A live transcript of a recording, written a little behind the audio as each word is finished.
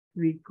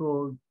we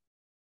call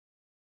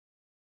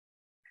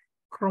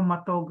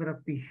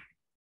chromatography.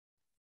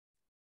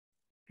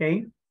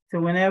 Okay,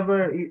 so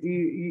whenever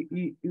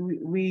we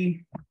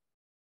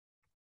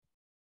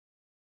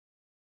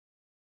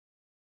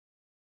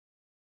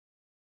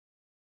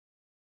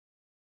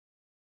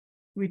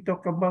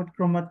talk about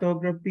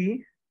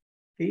chromatography,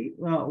 okay,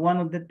 one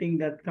of the things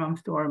that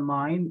comes to our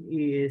mind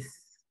is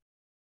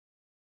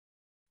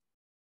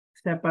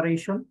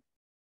separation.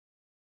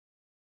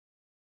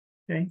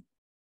 Okay,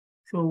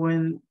 so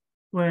when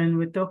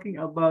we're talking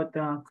about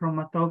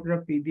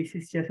chromatography, this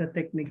is just a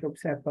technique of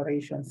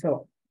separation.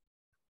 So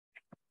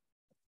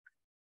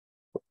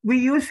we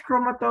use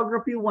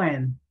chromatography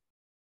when?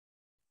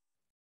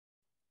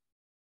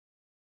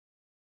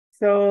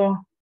 So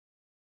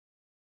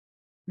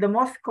the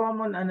most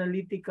common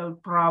analytical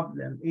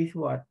problem is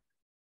what?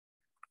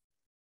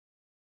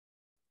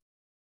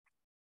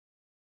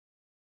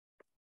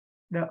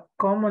 The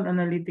common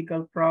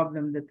analytical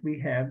problem that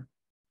we have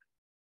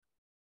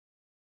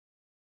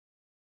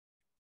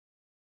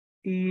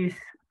is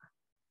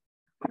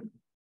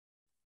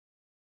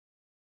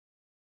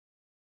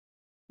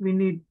we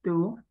need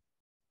to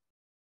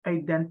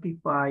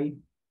identify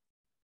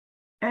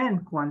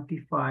and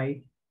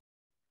quantify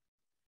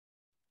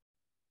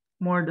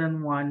more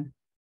than one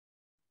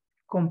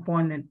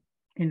component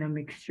in a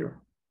mixture,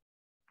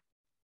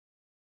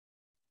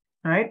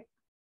 right?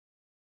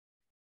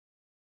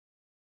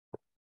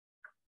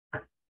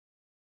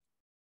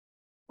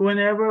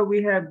 Whenever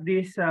we have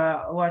this,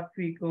 what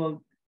we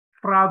call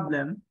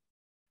problem,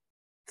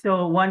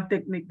 so one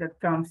technique that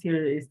comes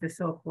here is the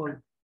so-called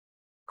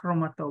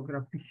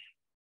chromatography,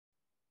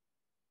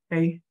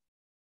 okay?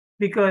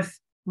 Because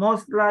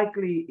most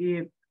likely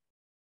if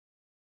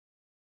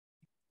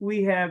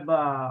we have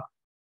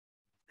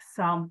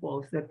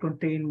samples that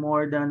contain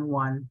more than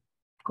one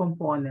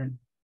component,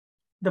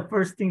 the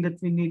first thing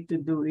that we need to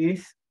do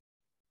is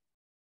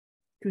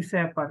to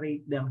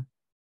separate them.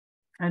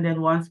 And then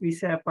once we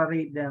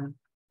separate them,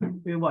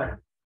 we what?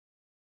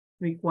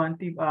 We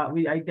quantify,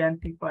 we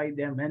identify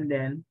them, and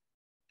then,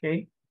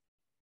 okay,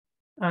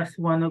 as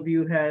one of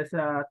you has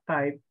a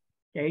type,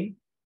 okay,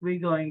 we're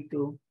going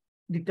to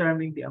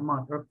determine the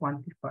amount or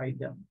quantify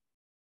them.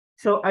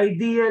 So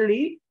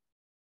ideally,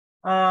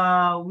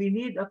 we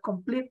need a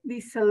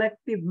completely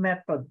selective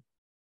method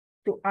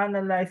to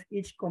analyze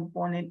each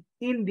component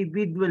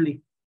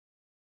individually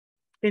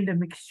in the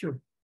mixture.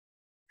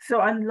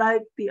 So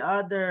unlike the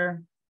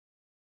other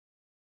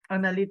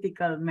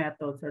analytical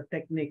methods or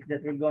techniques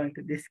that we're going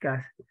to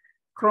discuss,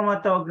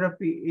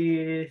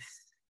 chromatography is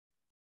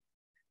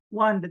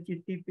one that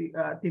you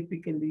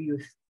typically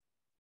use,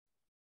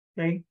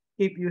 okay,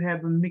 if you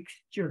have a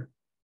mixture.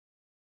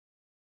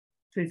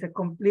 So it's a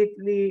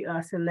completely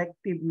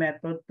selective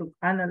method to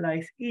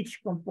analyze each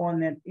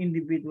component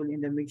individually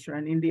in the mixture.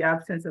 And in the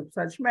absence of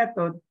such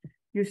method,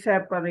 you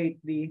separate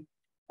the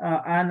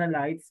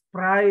analytes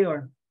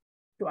prior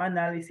to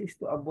analysis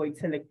to avoid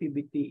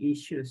selectivity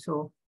issues.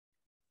 So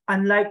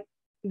unlike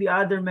the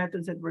other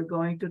methods that we're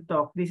going to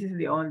talk, this is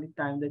the only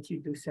time that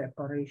you do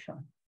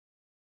separation,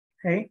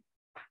 okay?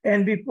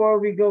 And before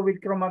we go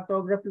with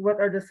chromatography,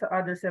 what are the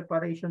other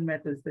separation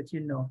methods that you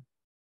know?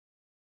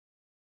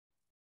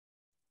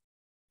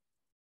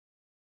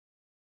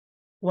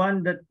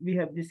 One that we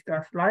have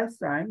discussed last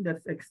time,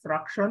 that's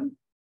extraction.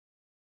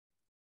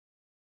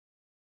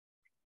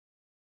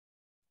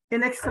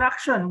 In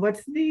extraction,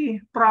 what's the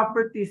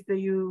properties that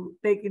you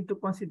take into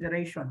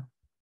consideration?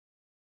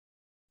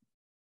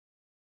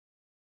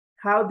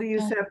 How do you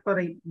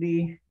separate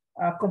the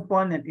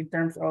component in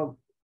terms of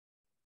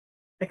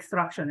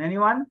extraction?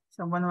 Anyone?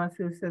 Someone wants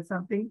to say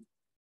something?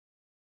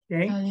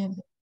 Okay.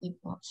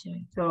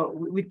 So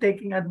we're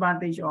taking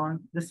advantage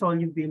on the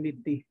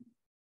solubility.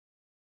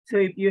 So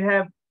if you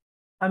have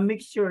a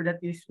mixture that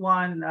is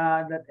one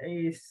that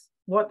is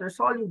water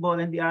soluble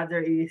and the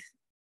other is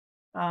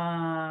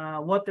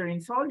water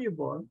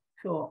insoluble,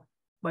 so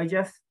by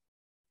just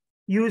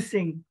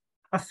using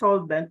a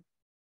solvent,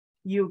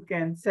 you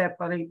can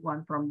separate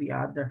one from the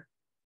other.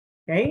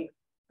 Okay.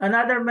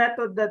 Another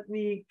method that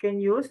we can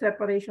use,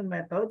 separation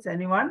methods,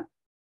 anyone?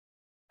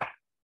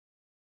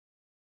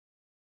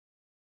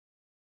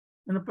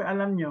 Ano pa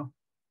alam nyo?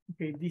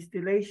 Okay,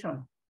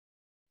 distillation.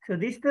 So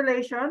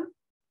distillation,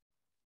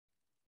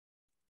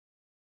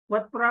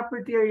 what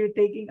property are you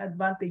taking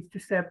advantage to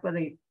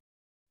separate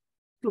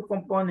two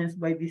components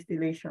by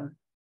distillation?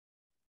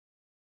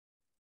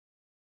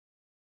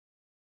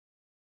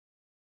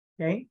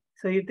 Okay,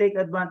 so you take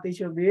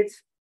advantage of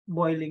its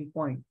boiling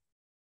point.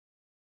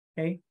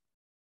 Okay,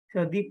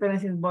 so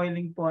difference in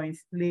boiling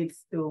points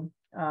leads to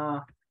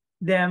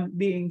them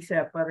being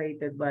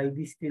separated by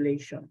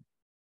distillation.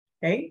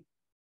 Okay,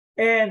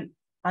 and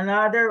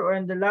another,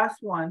 or the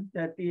last one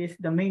that is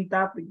the main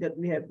topic that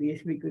we have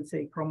is, we could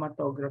say,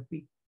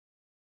 chromatography.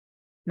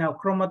 Now,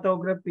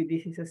 chromatography,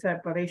 this is a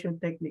separation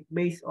technique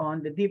based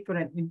on the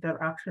different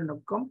interaction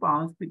of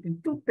compounds between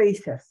two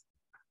phases.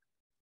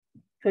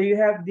 So you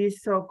have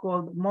this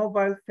so-called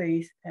mobile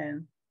phase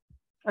and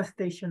a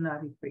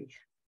stationary phase.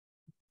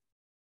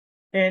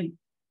 And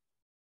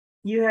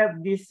you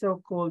have this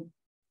so-called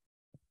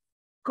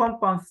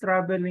compounds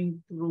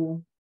traveling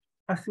through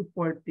a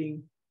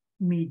supporting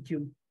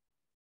medium.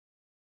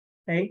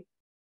 Okay?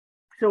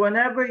 So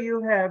whenever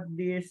you have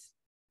this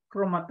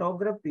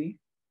chromatography,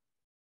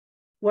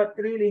 what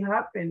really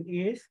happened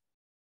is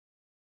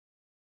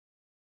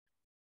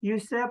you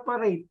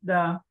separate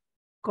the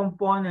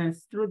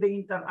components through the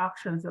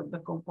interactions of the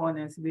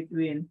components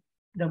between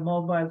the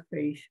mobile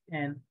phase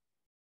and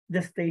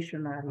the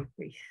stationary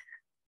phase.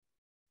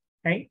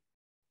 Okay?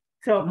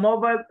 So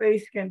mobile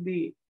phase can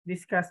be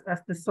discussed as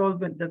the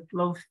solvent that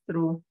flows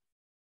through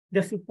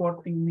the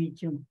supporting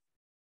medium.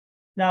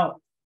 Now,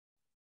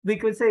 we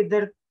could say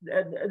there's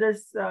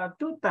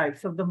two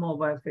types of the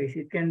mobile phase.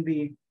 It can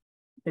be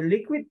the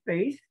liquid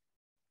phase,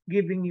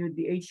 giving you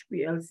the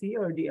HPLC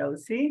or the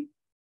LC,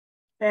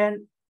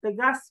 and the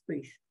gas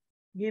phase,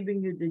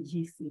 giving you the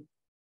GC.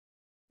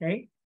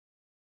 Okay?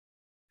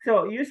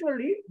 So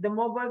usually, the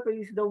mobile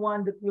phase is the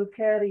one that will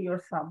carry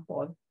your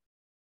sample,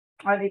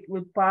 and it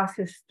will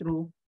passes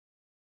through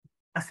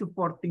a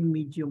supporting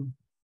medium.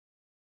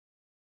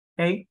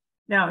 Okay?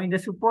 Now, in the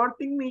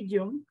supporting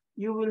medium,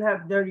 you will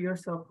have there your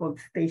so-called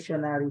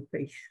stationary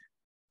phase.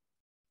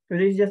 So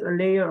this is just a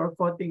layer or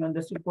coating on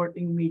the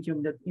supporting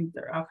medium that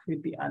interacts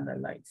with the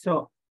analyte.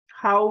 So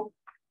how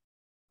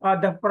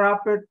the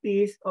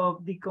properties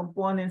of the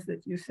components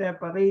that you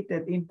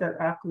separated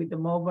interact with the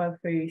mobile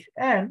phase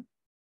and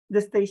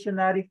the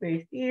stationary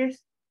phase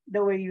is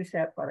the way you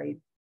separate,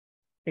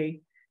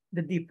 okay,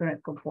 the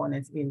different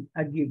components in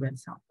a given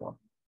sample.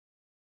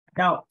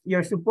 Now,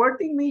 your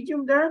supporting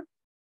medium there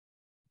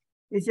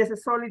is just a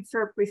solid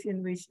surface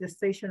in which the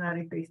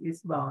stationary phase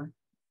is bound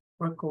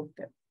or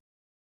coated.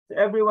 So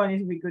everyone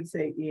is, we could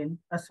say, in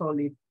a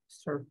solid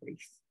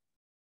surface.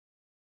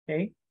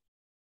 Okay.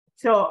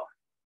 So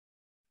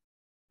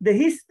the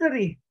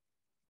history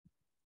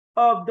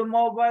of the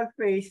mobile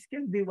phase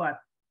can be what?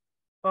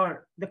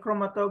 Or the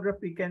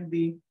chromatography can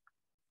be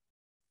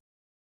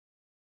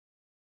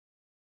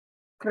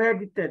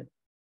credited,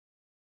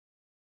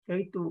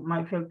 okay, to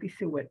Michael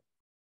Pisuet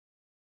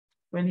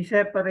when he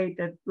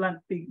separated plant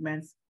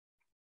pigments,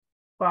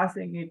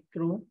 passing it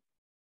through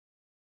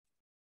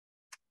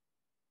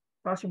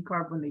calcium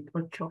carbonate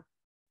or chalk.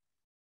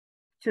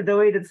 So the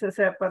way that the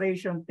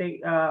separation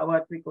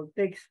what we call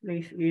takes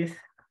place is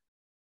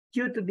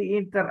due to the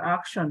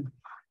interaction,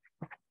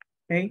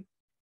 okay,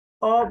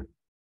 of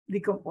the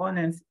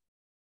components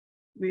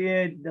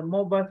with the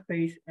mobile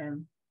phase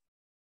and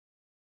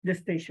the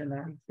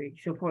stationary phase.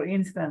 So for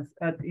instance,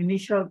 at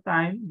initial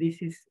time, this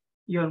is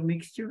your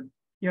mixture,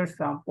 your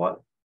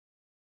sample,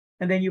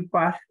 and then you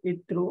pass it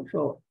through.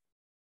 So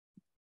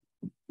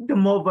the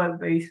mobile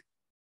phase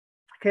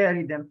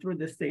carry them through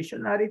the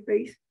stationary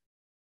phase.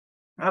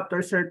 After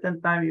a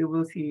certain time, you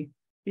will see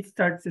it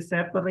starts to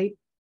separate,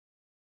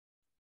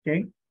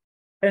 okay?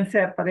 And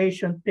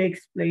separation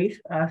takes place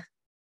as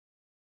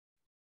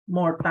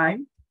more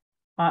time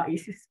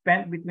is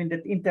spent between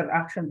the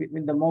interaction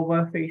between the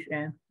mobile phase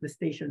and the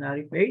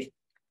stationary phase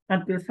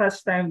until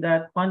such time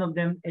that one of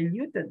them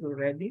eluted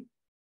already,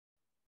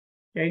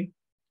 okay?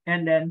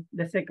 And then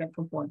the second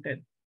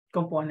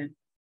component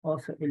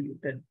also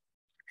eluted.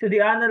 So the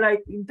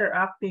analyte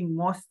interacting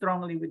most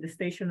strongly with the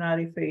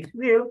stationary phase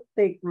will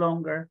take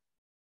longer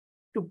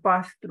to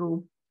pass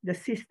through the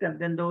system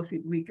than those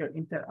with weaker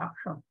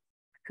interaction.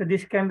 So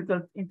these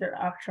chemical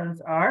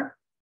interactions are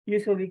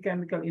usually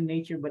chemical in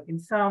nature, but in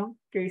some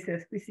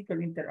cases, physical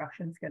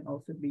interactions can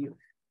also be used.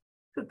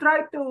 So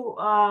try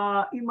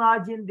to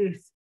imagine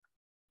this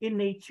in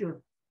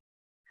nature.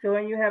 So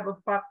when you have a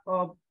pack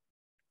of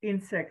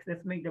insects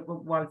that's made up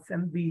of wasps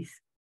and bees,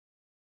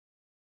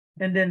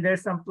 and then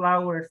there's some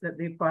flowers that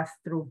they pass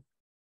through.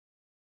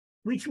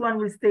 Which one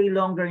will stay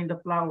longer in the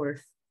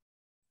flowers?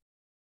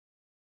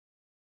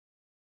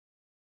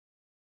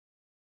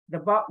 The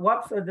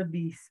wasps or the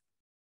bees?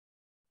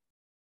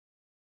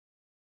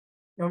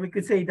 Or we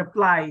could say the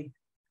fly.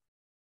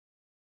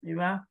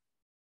 Right?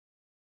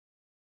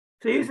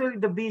 So usually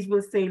the bees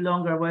will stay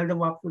longer while the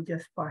wasp will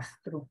just pass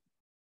through.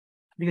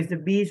 Because the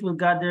bees will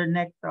gather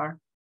nectar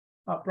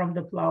from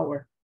the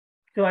flower.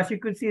 So as you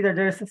could see that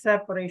there's a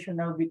separation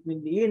now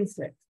between the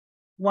insects,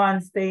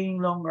 one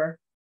staying longer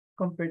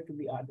compared to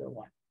the other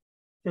one.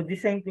 So the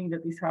same thing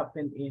that is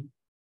happened in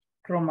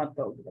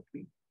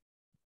chromatography.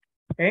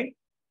 Okay.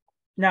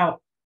 Now,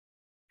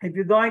 if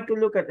you're going to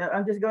look at,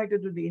 I'm just going to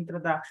do the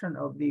introduction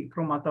of the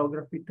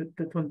chromatography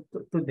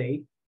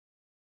today.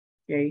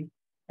 Okay.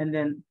 And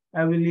then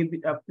I will leave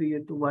it up to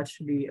you to watch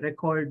the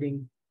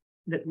recording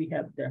that we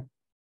have there.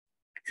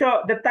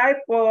 So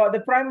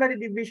the primary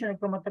division of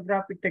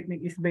chromatographic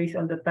technique is based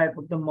on the type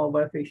of the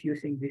mobile phase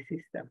using this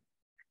system.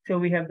 So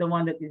we have the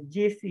one that is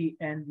GC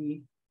and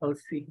the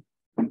LC.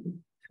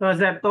 So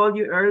as I've told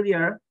you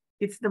earlier,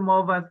 it's the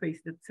mobile phase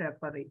that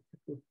separates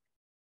the two.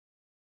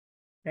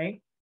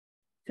 Okay.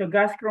 So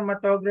gas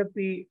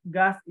chromatography,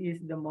 gas is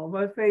the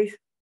mobile phase.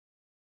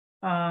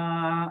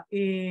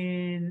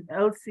 In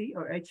LC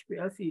or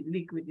HPLC,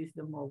 liquid is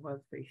the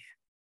mobile phase.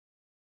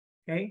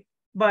 Okay.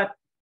 But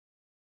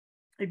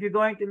if you're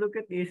going to look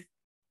at this,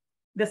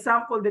 the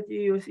sample that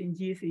you use in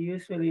GC,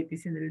 usually it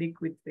is in the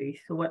liquid phase.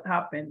 So what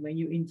happened when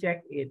you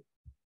inject it,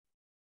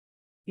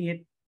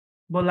 it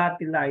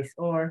volatilize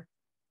or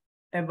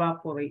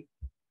evaporate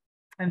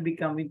and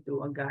become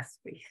into a gas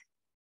phase.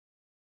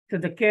 So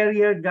the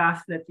carrier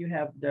gas that you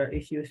have there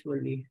is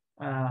usually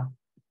a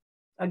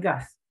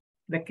gas,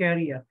 the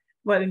carrier.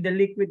 Well, in the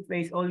liquid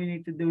phase, all you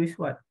need to do is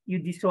what? You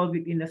dissolve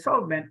it in a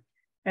solvent,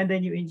 and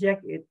then you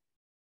inject it,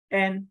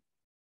 and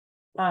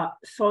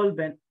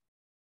solvent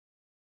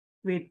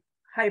with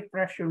high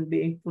pressure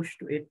being pushed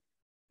to it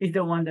is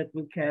the one that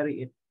will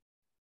carry it.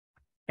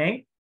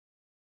 Okay?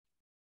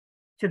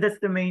 So that's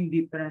the main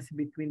difference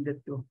between the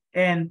two.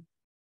 And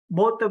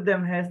both of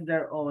them has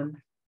their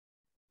own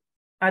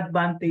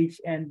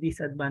advantage and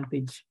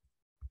disadvantage.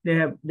 They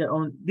have their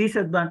own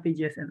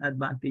disadvantages and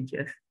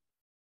advantages.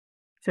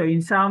 So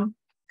in some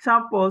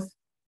samples,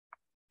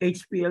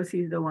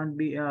 HPLC is the one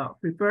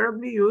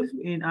preferably used.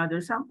 In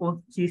other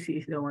samples, GC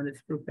is the one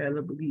that's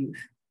preferably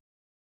used.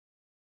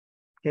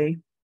 Okay,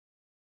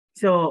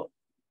 so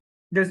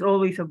there's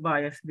always a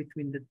bias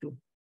between the two.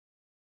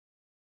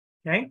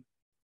 Okay,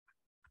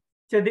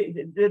 so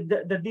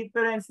the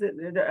difference,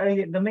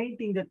 the main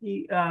thing that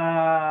the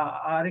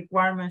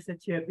requirements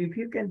that you have, if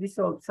you can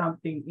dissolve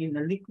something in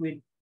a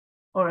liquid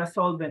or a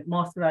solvent,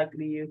 most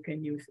likely you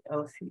can use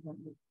LC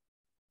only.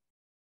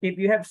 If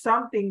you have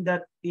something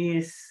that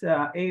is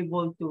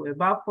able to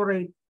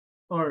evaporate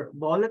or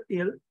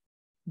volatile,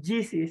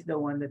 GC is the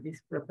one that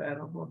is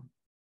preferable.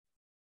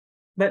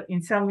 But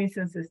in some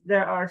instances,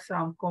 there are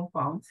some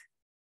compounds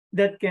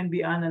that can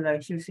be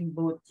analyzed using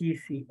both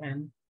GC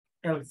and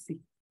LC.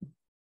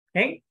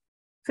 Okay,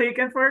 so you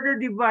can further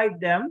divide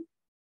them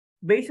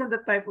based on the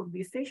type of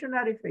the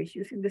stationary phase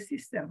using the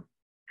system.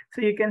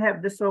 So you can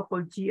have the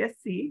so-called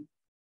GSC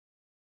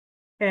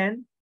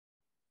and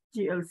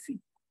GLC.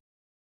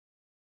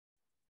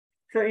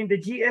 So in the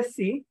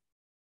GSC,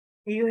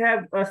 you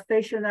have a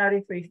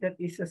stationary phase that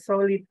is a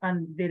solid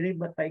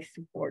underivatized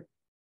support.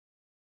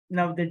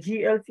 Now the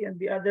GLC on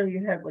the other,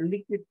 you have a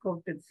liquid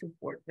coated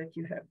support that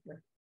you have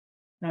there.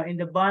 Now in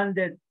the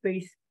bonded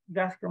phase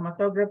gas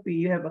chromatography,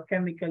 you have a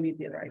chemically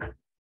derived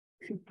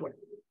support.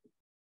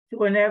 So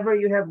whenever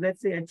you have,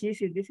 let's say, a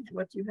GC, this is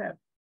what you have.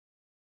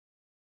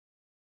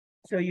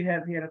 So you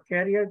have here a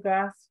carrier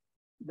gas,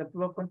 the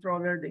flow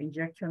controller, the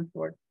injection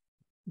port,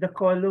 the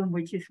column,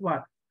 which is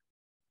what?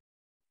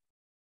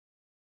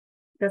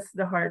 That's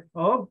the heart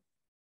of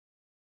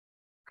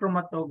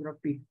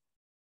chromatography.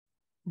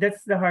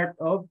 That's the heart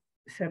of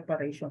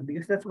separation,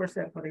 because that's where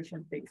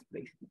separation takes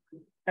place.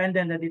 And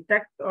then the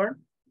detector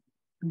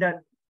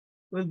that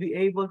will be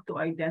able to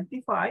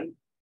identify,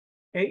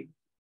 okay,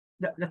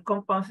 the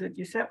compounds that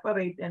you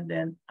separate, and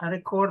then a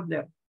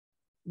recorder,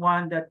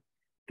 one that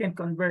can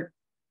convert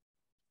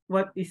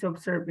what is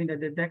observed in the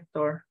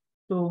detector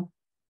to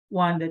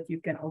one that you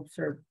can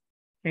observe,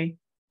 okay,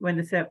 when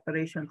the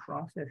separation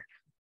process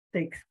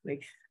takes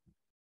place.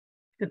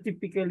 So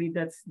typically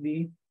that's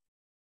the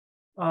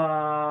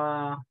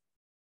flow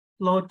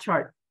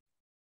chart.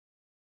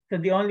 So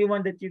the only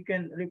one that you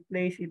can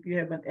replace if you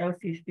have an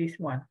LC is this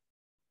one.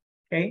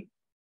 Okay,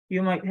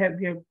 you might have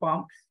here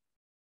pumps,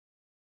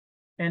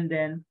 and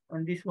then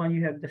on this one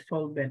you have the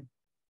solvent,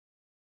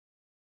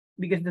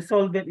 because the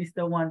solvent is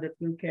the one that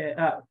will carry,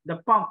 the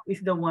pump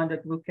is the one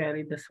that will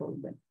carry the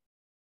solvent.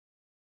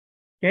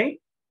 Okay,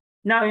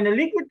 now in the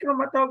liquid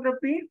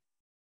chromatography,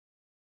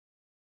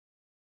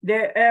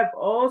 they have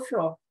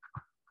also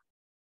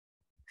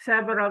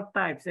several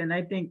types, and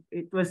I think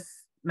it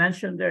was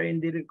mentioned there in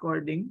the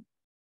recording.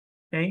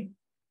 Okay,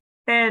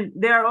 and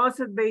they are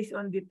also based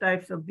on the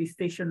types of the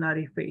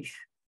stationary phase.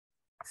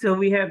 So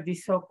we have the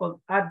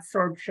so-called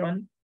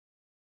adsorption.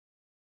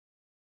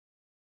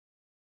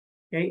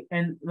 Okay,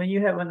 and when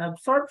you have an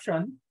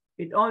absorption,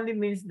 it only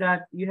means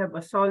that you have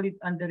a solid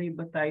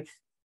underivatized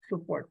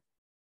support.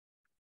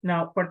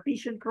 Now,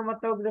 partition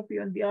chromatography,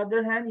 on the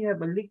other hand, you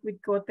have a liquid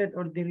coated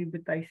or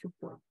derivatized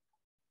support.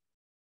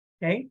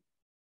 Okay,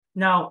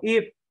 now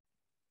if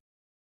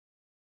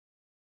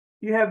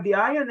you have the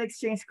ion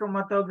exchange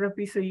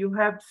chromatography, so you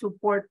have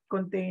support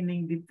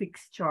containing the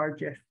fixed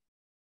charges.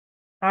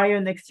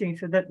 Ion exchange,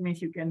 so that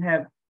means you can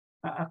have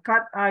a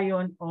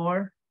cation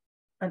or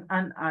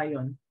an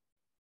anion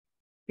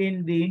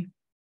in the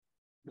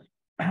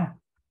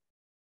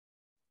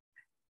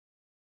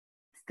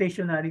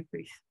stationary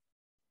phase.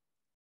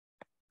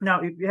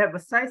 Now, if you have a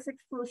size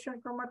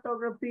exclusion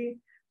chromatography,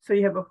 so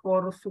you have a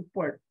porous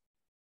support,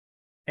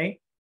 okay?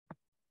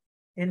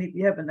 And if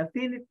you have an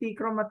affinity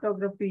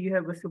chromatography, you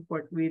have a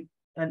support with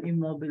an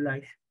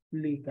immobilized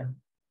ligand.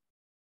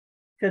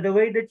 So the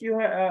way that you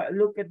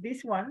look at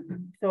this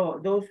one, so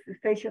those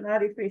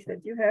stationary phase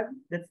that you have,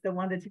 that's the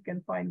one that you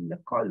can find in the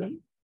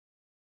column.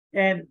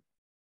 And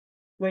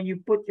when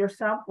you put your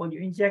sample, you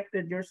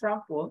injected your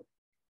sample,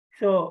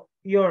 so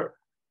your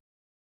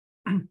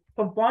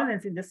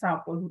components in the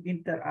sample would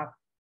interact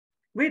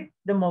with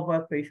the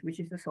mobile phase, which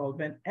is the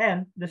solvent,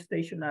 and the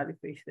stationary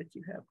phase that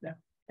you have there.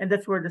 And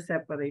that's where the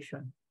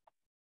separation,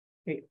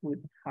 okay,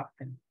 would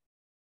happen.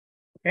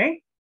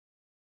 Okay?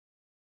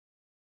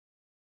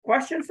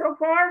 Questions so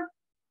far?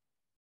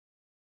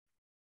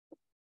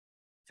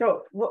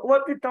 So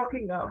what we're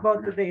talking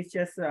about today is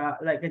just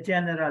like a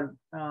general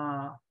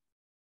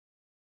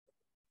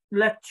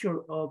lecture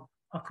of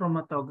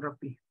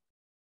chromatography.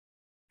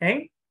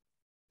 Okay.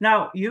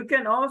 Now you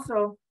can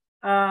also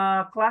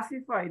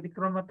classify the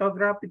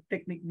chromatographic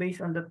technique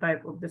based on the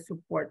type of the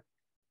support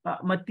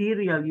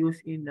material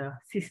used in the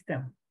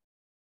system.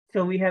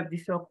 So we have the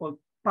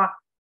so-called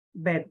packed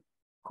bed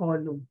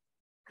column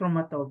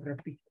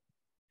chromatography.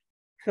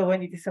 So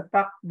when it is a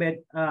packed bed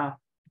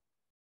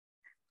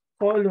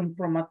column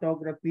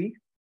chromatography,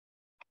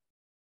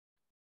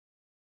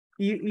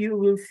 you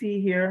will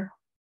see here,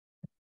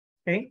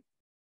 okay,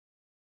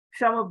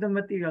 some of the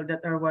material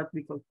that are what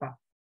we call packed.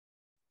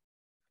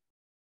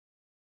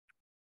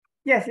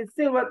 Yes, it's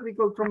still what we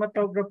call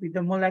chromatography,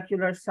 the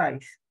molecular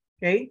size,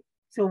 okay?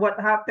 So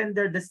what happened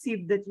there, the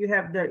sieve that you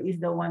have there is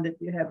the one that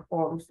you have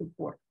porous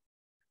support.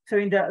 So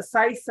in the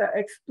size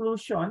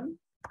exclusion,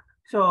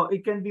 so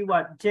it can be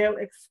what? Gel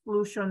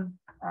exclusion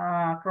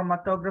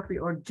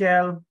chromatography or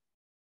gel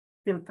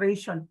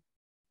filtration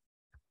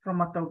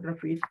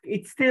chromatography.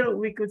 It's still,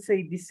 we could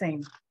say, the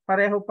same.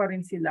 Pareho pa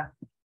rin sila.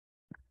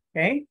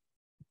 Okay?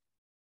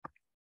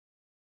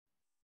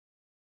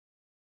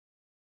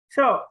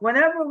 So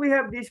whenever we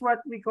have this, what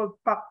we call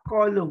pack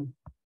column.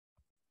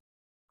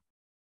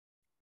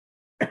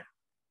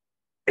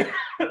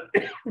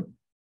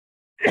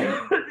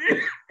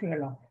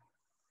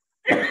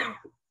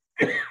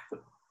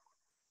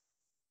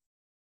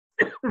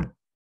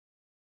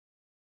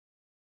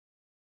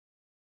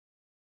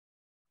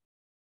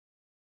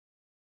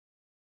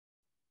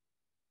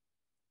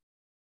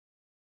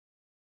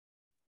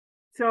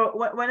 So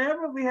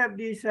whenever we have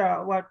this,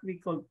 what we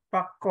call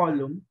pack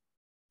column,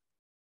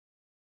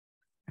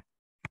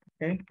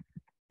 okay,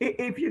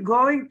 if you're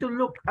going to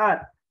look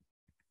at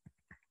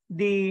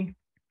the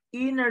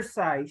inner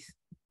size,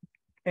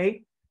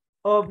 okay,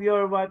 of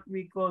your what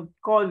we call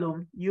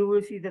column, you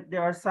will see that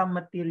there are some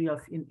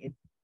materials in it.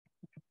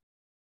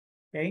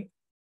 Okay,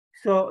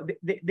 so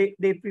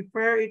they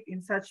prepare it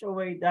in such a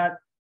way that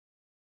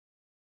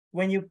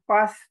when you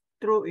pass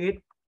through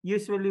it,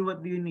 usually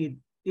what do you need?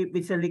 If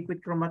it's a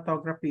liquid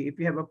chromatography, if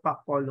you have a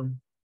packed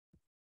column.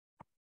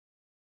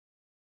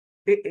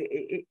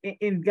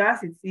 In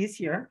gas, it's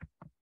easier,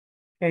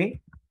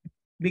 okay,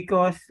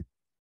 because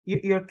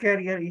your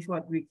carrier is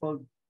what we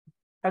call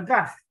a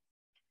gas.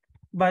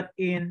 But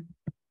in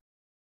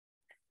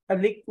a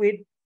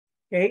liquid,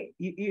 okay,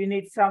 you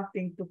need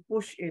something to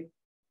push it.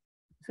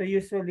 So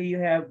usually you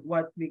have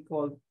what we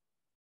call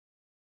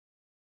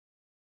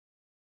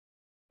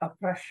a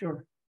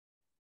pressure.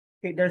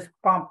 Okay, there's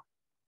pump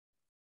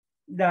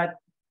that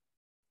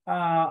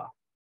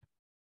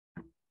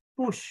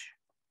push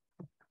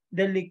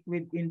the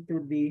liquid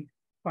into the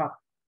pack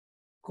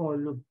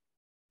column.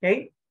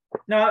 Okay.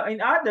 Now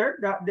in other,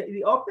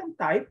 the open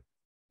type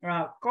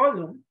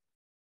column,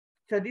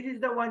 so this is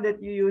the one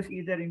that you use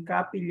either in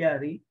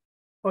capillary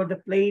or the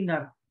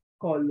planar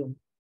column.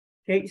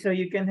 Okay, so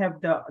you can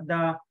have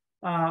the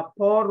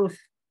porous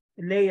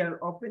layer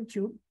open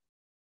tube,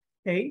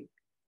 okay,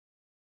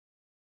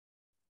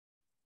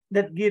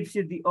 that gives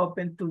you the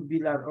open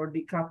tubular or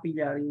the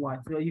capillary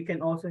one. So you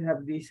can also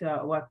have this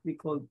what we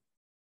call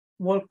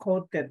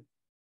wall-coated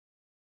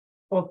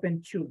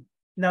open tube.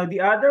 Now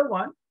the other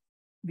one,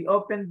 the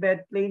open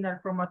bed planar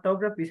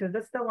chromatography, so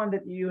that's the one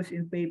that you use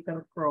in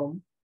paper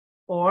chrome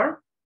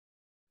or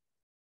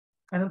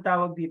anong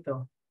tawag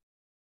dito?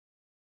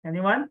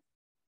 Anyone?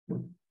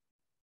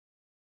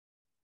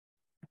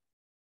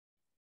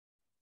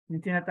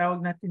 Yung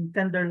tinatawag natin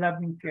tender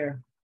loving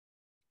care.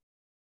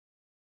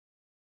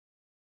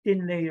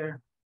 Thin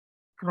layer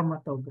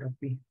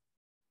chromatography.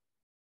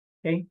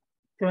 Okay,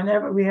 so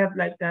whenever we have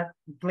like that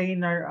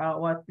planar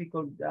what we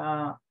call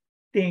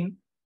thing,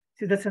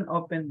 so that's an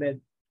open bed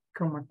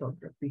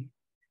chromatography.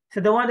 So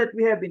the one that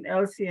we have in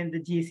LC and the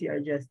GC are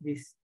just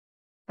this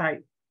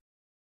type,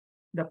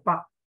 the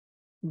pack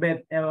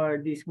bed,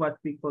 or this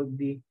what we call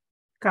the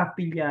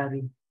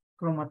capillary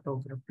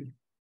chromatography.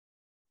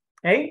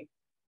 Okay,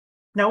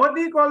 now what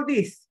do you call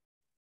this?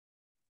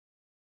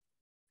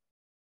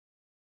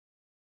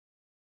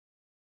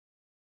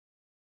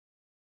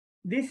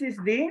 This is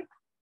the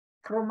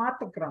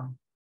chromatogram.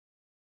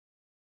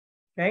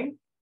 Okay,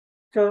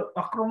 so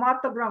a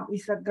chromatogram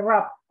is a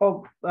graph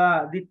of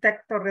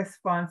detector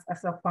response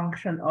as a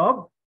function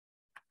of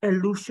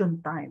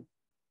elution time.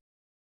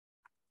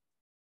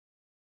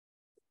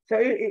 So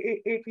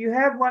if you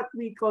have what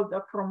we call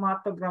a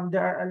chromatogram,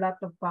 there are a lot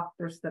of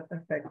factors that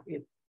affect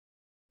it.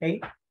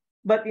 Okay,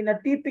 but in a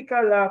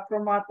typical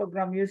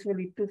chromatogram,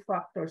 usually two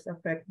factors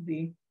affect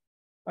the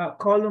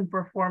column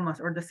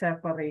performance or the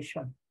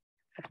separation.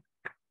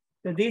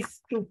 So these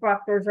two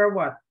factors are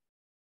what?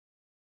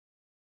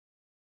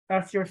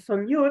 As your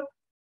solute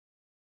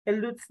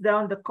elutes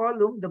down the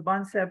column, the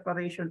bond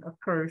separation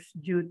occurs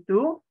due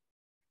to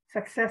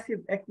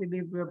successive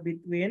equilibrium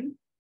between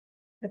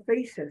the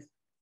phases.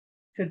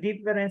 So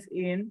difference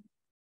in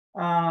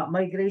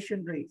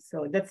migration rates.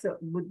 So that's a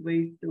good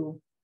way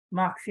to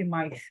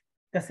maximize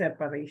the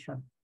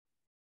separation.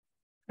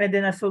 And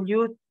then a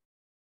solute,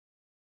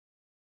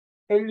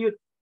 elute,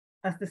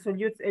 as the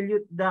solutes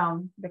elute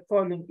down the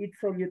column, each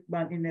solute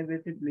bond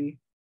inevitably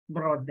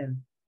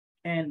broaden.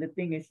 And the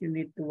thing is, you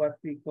need to what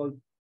we call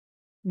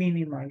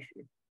minimize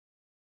it.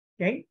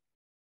 Okay?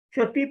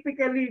 So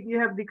typically, you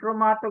have the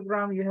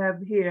chromatogram, you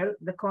have here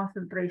the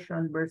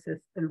concentration versus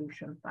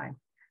elution time.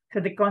 So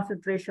the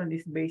concentration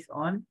is based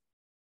on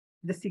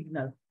the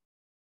signal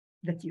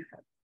that you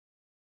have.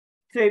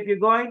 So if you're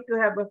going to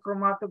have a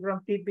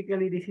chromatogram,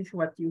 typically this is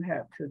what you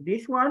have. So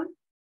this one,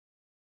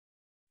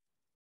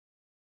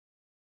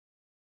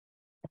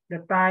 the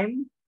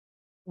time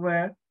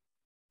where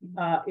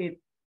it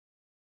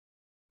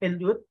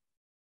elute,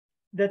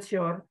 that's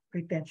your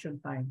retention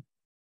time.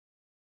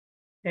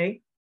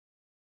 Okay.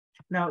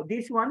 Now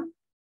this one,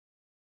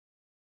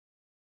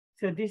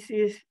 so this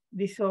is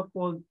the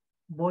so-called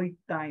void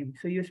time.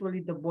 So usually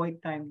the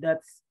void time,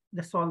 that's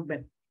the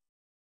solvent.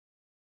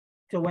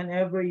 So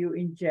whenever you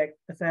inject,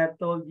 as I have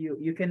told you,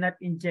 you cannot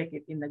inject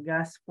it in a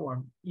gas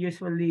form.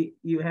 Usually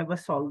you have a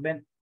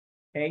solvent,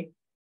 okay?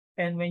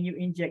 And when you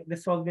inject, the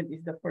solvent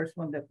is the first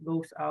one that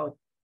goes out,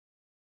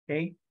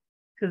 okay?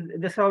 So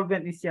the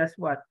solvent is just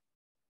what?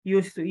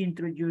 Used to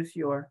introduce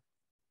your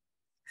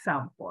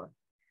sample.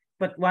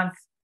 But once,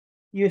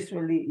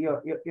 usually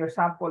your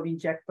sample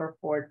injector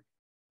port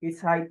is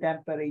high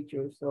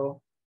temperature.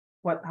 So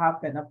what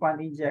happened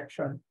upon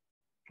injection,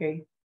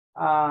 okay?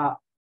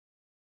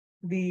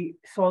 The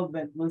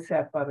solvent will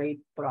separate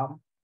from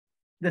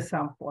the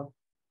sample.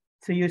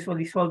 So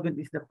usually solvent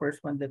is the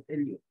first one that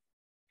elute.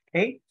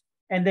 Okay.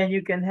 And then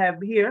you can have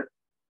here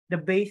the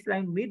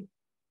baseline width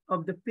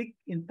of the peak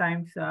in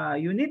times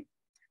unit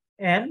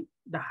and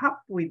the half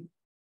width,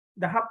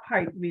 the half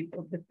height width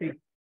of the peak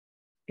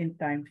in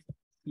times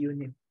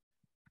unit.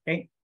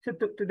 Okay. So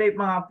today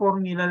mga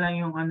formula lang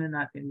yung ano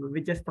natin.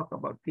 We just talk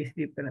about these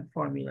different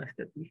formulas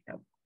that we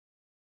have.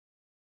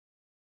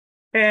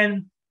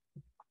 And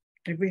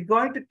if we're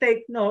going to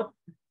take note,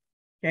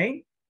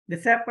 okay, the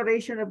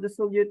separation of the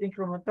solute in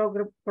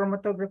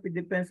chromatography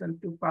depends on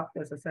two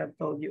factors, as I've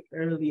told you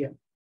earlier.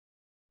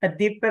 A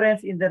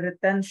difference in the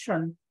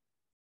retention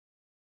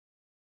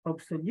of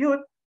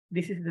solute.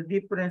 This is the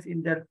difference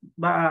in the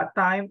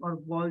time or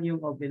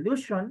volume of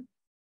elution,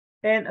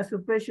 and a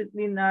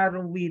sufficiently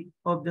narrow width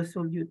of the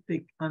solute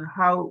peak on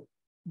how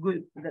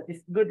good, that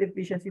is good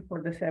efficiency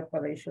for the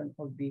separation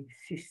of the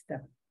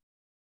system.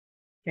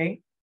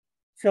 Okay,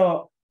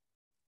 so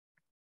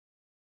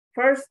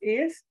first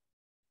is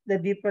the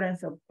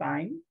difference of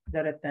time,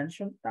 the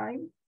retention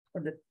time,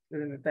 or the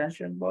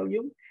retention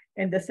volume.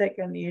 And the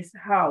second is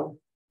how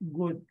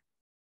good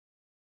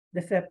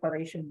the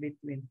separation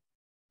between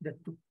the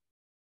two.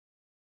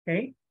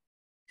 Okay?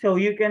 So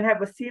you can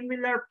have a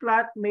similar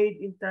plot made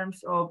in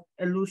terms of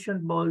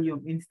elution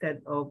volume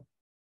instead of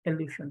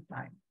elution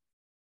time.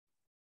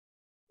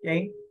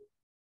 Okay?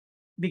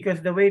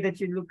 Because the way that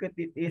you look at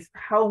it is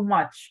how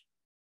much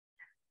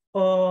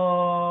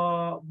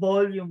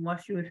volume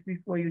was used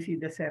before you see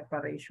the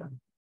separation.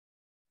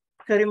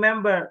 So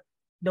remember,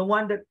 the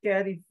one that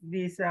carries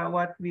this,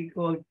 what we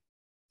call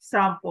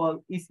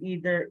sample, is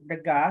either the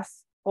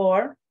gas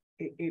or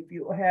if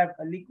you have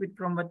a liquid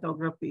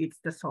chromatography, it's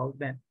the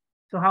solvent.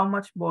 So how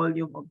much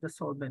volume of the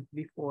solvent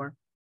before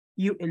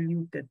you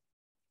eluted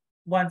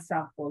one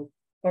sample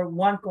or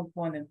one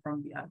component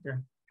from the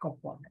other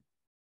component,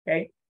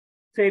 okay?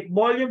 So if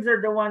volumes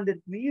are the one that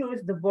we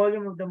use, the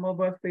volume of the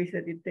mobile phase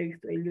that it takes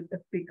to elute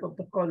the peak of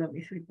the column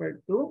is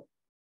referred to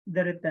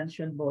the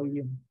retention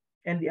volume.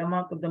 And the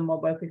amount of the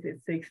mobile phase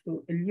it takes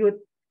to elute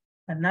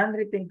a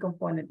non-retained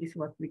component is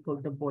what we call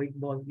the void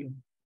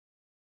volume.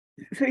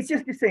 So it's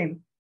just the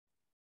same,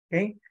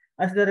 okay,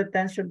 as the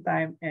retention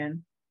time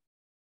and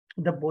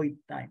the void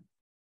time.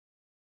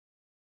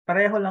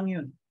 Pareho lang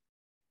yun,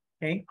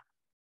 okay?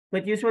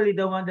 But usually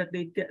the one that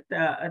they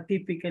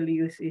typically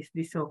use is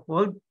the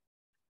so-called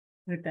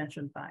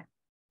retention time.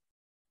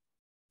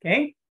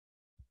 Okay?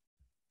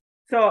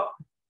 So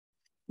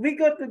we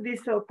go to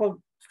this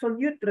so-called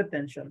solute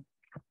retention.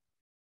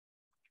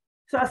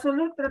 So a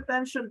solute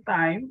retention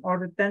time or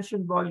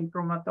retention volume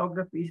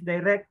chromatography is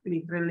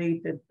directly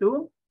related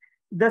to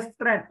the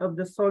strength of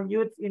the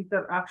solute's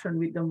interaction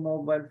with the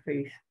mobile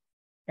phase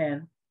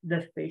and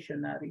the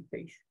stationary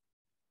phase.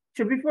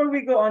 So before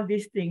we go on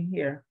this thing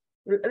here,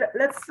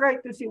 let's try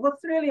to see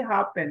what's really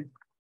happened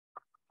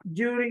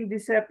during the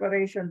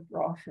separation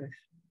process.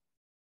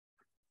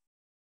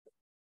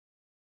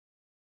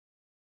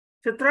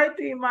 So try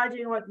to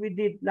imagine what we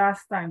did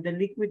last time, the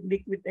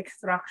liquid-liquid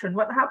extraction.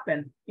 What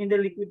happened in the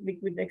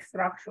liquid-liquid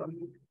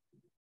extraction?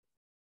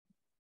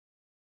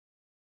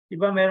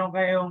 Diba meron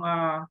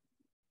kayong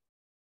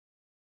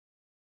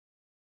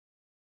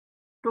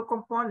two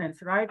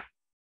components, right?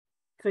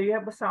 So you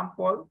have a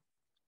sample.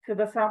 So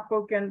the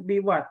sample can be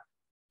what?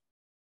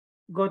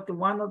 Go to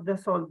one of the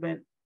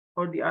solvent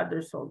or the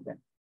other solvent.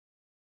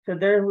 So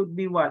there would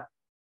be what?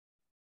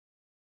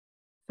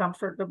 Some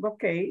sort of a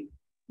K,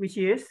 which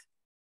is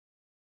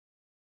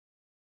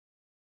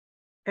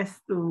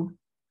S2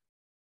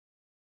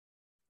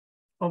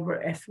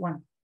 over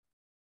S1.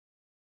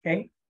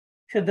 Okay,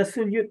 so the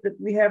solute that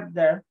we have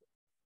there,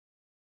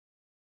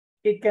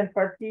 it can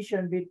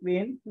partition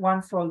between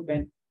one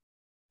solvent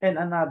and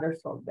another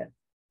solvent.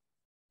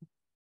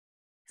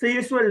 So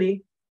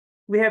usually,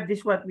 we have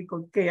this what we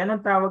call K.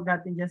 Anong tawag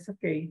natin dyan sa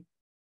K?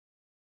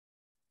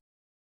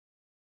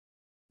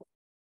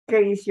 K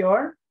is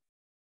your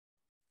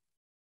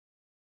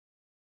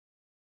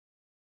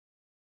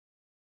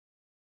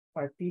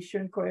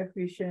partition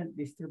coefficient,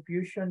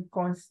 distribution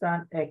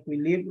constant,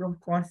 equilibrium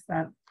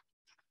constant,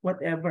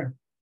 whatever.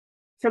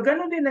 So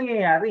ganun din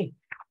nangyayari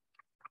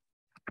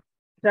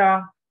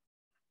sa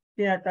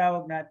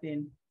tinatawag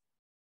natin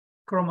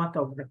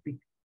chromatography.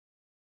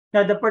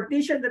 Now, the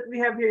partition that we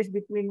have here is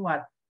between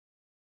what?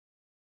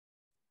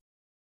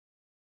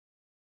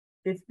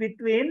 It's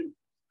between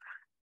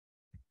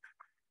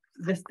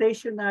the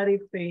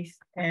stationary phase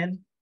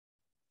and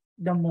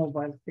the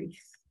mobile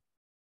phase.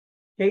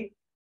 Okay?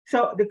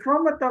 So the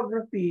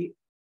chromatography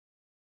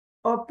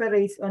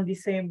operates on the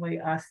same way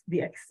as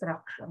the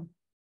extraction.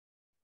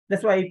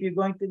 That's why if you're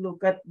going to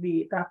look at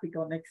the topic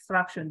on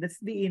extraction, that's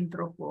the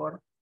intro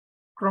for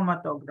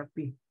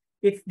chromatography.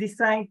 It's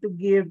designed to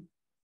give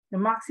the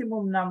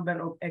maximum number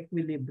of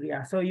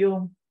equilibria. So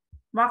yung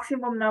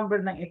maximum number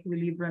ng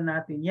equilibria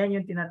natin, yan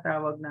yung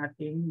tinatawag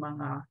nating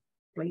mga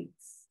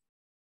plates.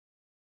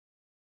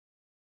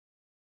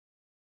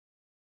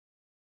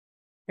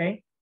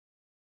 Okay?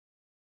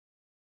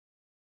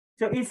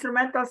 So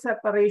instrumental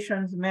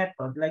separations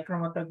method, like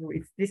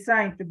chromatography, it's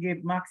designed to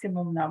give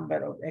maximum number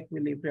of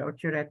equilibria or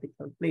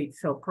theoretical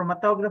plates. So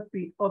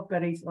chromatography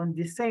operates on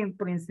the same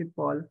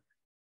principle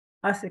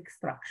as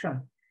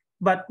extraction.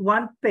 But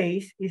one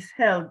phase is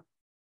held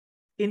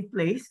in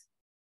place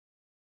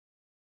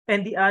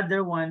and the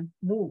other one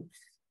moves.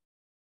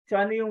 So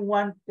ano yung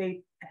one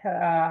phase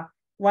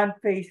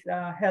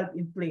held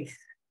in place?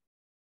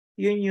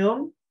 Yun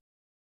yung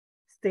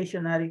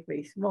stationary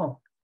phase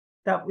mo.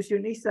 Tapos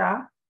yung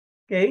isa,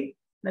 okay,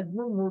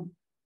 nag-move,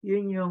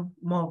 yun yung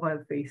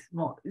mobile phase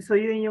mo. So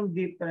yun yung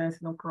difference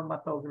ng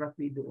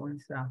chromatography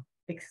doon sa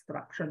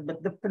extraction.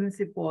 But the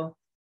principle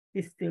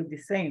is still the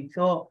same.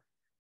 So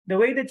the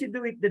way that you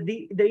do it,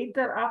 the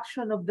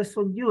interaction of the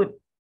solute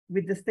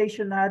with the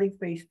stationary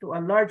phase to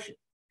a large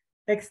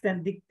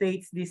extent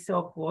dictates the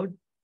so-called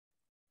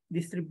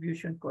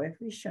distribution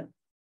coefficient.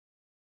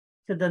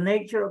 So the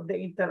nature of the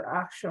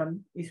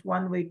interaction is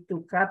one way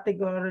to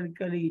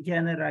categorically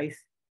generalize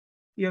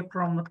your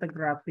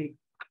chromatographic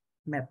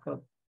method.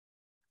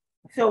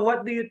 So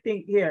what do you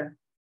think here?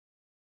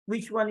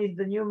 Which one is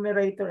the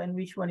numerator and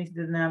which one is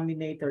the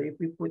denominator if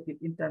we put it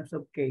in terms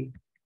of K?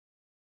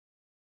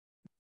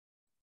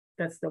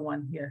 That's the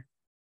one here.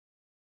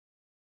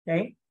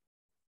 Okay?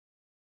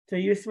 So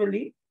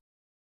usually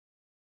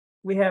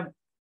we have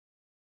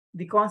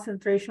the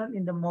concentration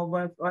in the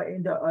mobile or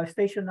in the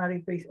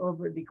stationary phase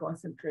over the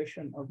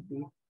concentration of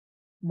the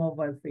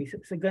mobile phase.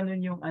 So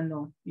ganun yung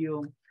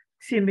yung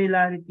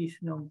similarities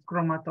ng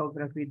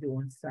chromatography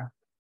doon sa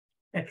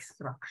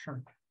extraction.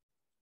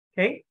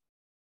 Okay?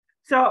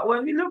 So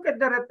when we look at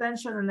the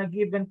retention on a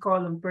given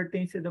column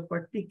pertains to the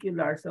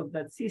particulars of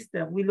that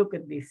system, we look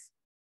at this.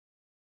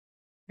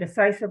 The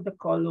size of the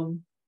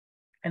column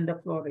and the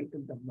flow rate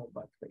of the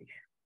mobile phase.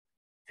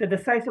 So the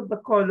size of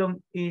the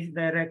column is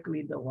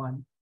directly the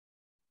one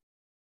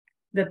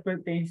that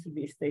pertains to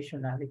the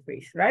stationary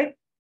phase, right?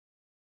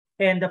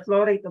 And the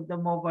flow rate of the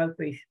mobile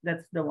phase,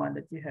 that's the one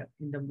that you have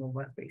in the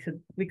mobile phase. So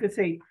we could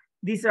say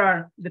these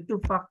are the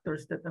two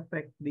factors that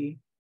affect the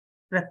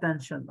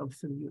retention of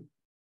solute.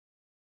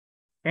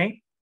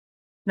 Okay?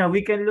 Now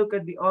we can look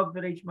at the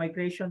average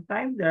migration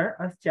time there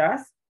as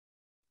just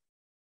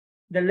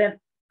the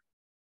length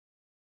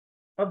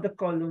of the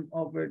column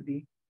over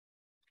the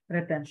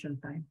retention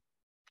time.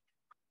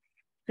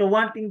 So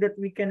one thing that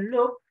we can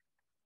look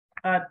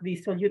at the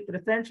solute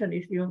retention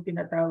is yung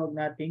tinatawag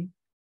nating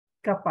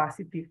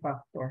capacity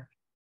factor.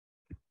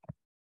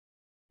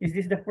 Is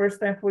this the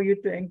first time for you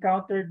to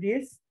encounter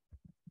this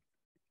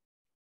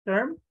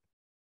term?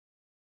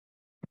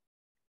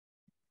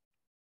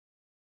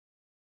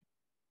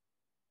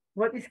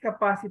 What is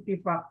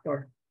capacity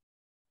factor?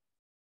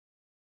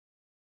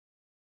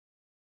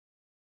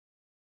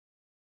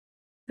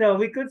 So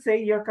we could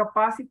say your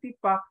capacity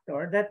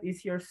factor, that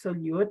is your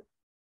solute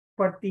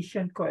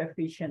partition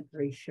coefficient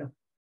ratio.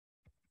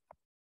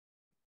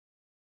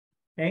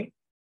 Okay?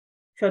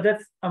 So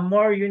that's a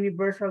more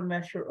universal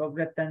measure of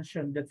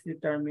retention that's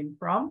determined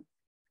from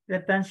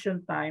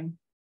retention time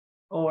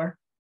or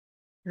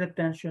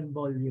retention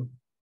volume.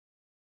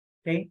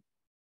 Okay?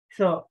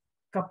 So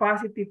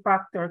capacity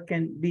factor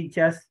can be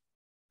just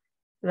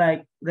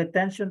like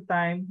retention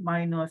time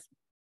minus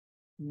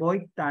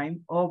void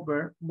time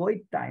over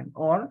void time,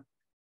 or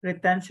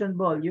retention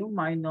volume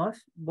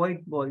minus void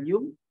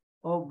volume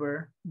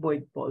over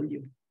void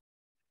volume.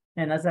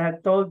 And as I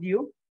have told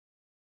you,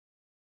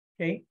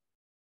 okay,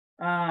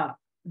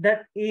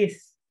 that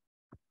is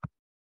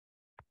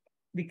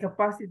the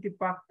capacity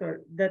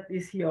factor, that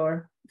is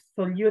your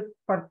solute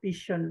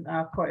partition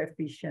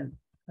coefficient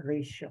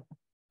ratio.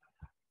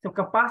 So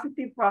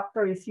capacity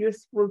factor is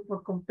useful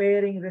for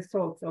comparing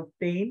results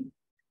obtained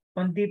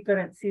on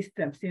different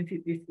systems since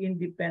it is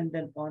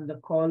independent on the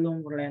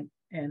column length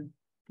and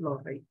flow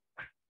rate.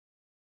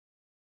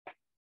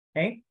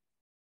 Okay.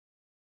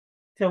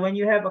 So when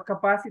you have a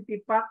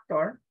capacity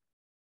factor,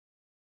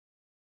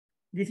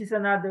 this is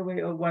another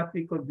way of what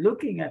we call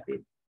looking at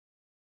it.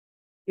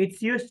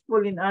 It's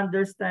useful in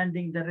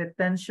understanding the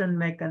retention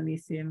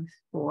mechanisms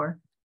for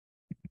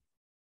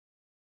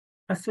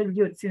a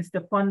solute, since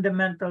the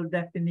fundamental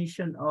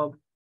definition of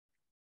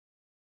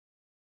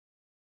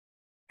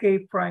K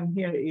prime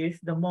here is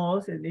the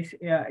moles in this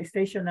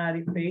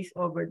stationary phase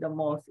over the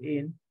moles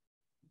in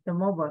the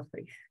mobile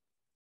phase.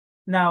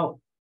 Now,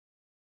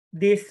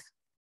 this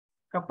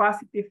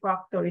capacity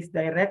factor is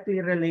directly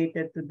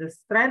related to the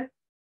strength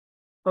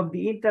of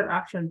the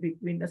interaction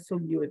between a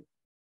solute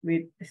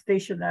with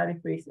stationary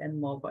phase and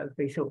mobile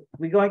phase. So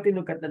we're going to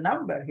look at the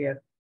number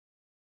here,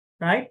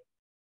 right?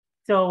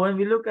 So when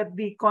we look at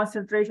the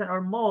concentration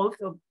or moles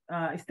of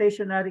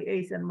stationary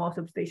A's and moles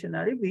of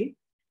stationary B,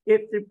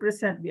 it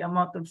represents the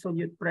amount of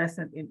solute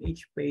present in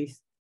each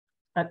phase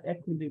at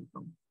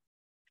equilibrium.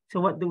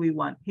 So what do we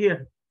want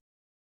here?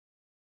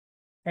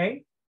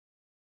 Okay.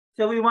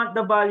 So we want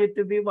the value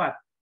to be what?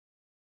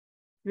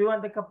 We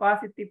want the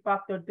capacity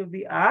factor to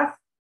be as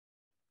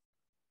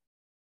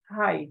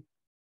high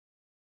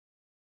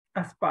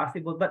as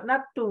possible, but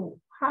not too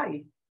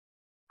high.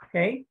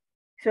 Okay.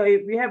 So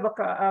if we have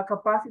a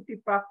capacity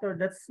factor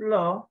that's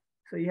low,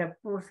 so you have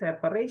poor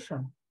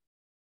separation.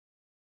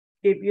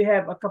 If you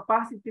have a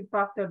capacity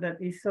factor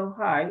that is so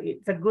high,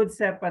 it's a good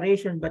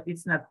separation, but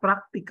it's not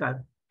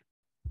practical.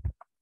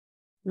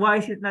 Why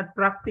is it not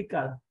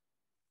practical?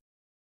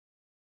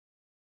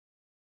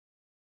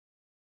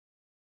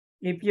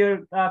 If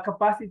your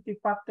capacity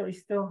factor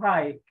is so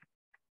high,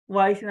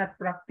 why is it not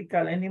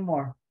practical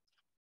anymore?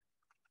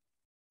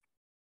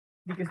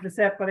 Because the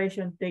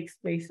separation takes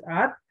place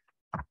at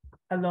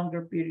a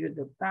longer period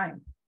of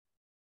time.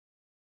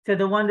 So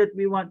the one that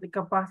we want, the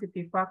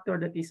capacity factor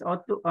that is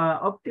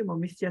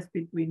optimum is just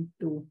between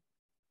 2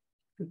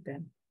 to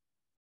 10.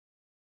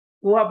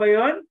 Kuha ba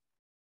yun?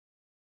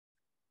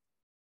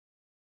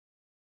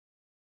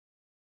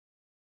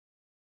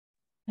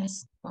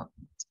 Yes.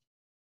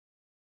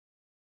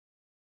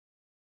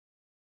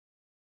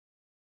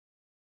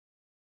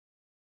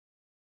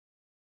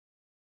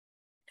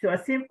 So a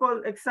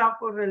simple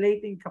example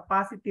relating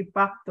capacity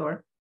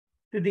factor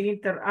to the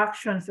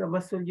interactions of a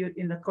solute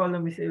in the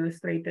column is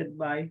illustrated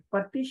by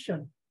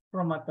partition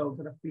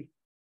chromatography.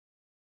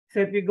 So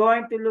if you're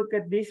going to look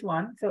at this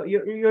one, so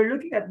you're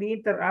looking at the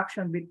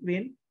interaction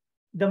between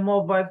the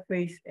mobile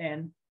phase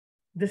and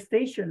the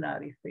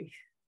stationary phase.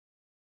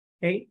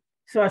 Okay,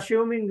 so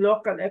assuming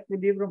local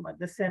equilibrium at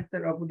the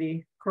center of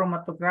the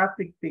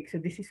chromatographic peak, so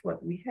this is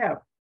what we have.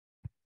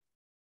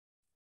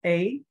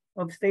 A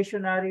of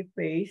stationary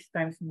phase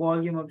times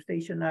volume of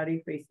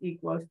stationary phase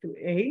equals to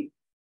A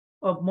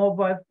of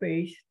mobile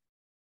phase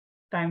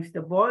times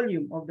the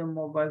volume of the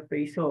mobile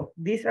phase. So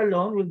this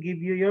alone will give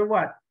you your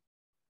what?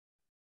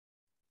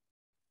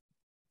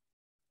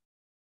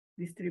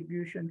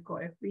 Distribution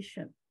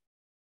coefficient.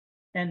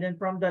 And then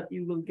from that,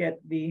 you will get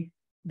the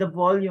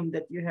volume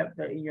that you have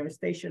there in your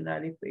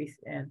stationary phase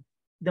and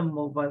the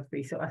mobile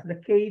phase. So as the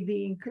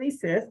KD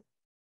increases,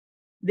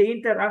 the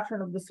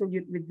interaction of the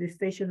solute with the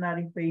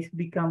stationary phase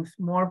becomes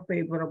more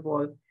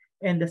favorable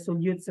and the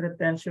solute's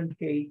retention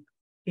K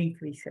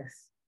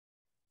increases.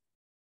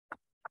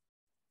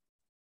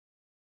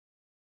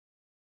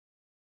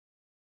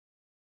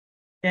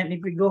 And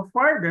if we go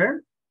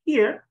further,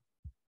 here,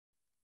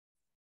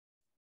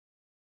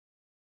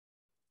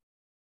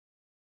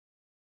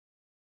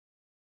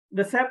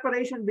 the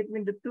separation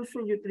between the two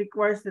solutes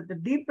requires that the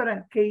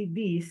different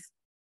KDs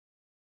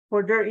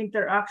for their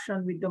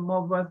interaction with the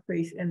mobile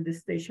phase and the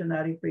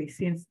stationary phase,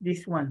 since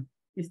this one.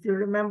 You still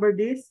remember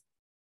this?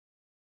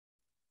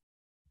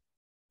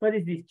 What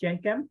is this,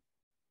 Chem?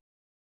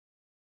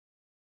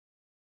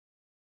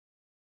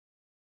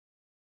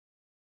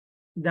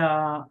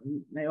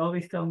 I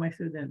always tell my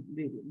student,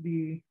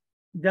 the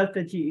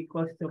delta G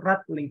equals to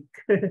rat link.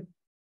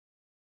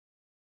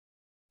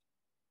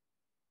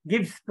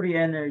 Gives free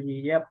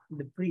energy. Yep,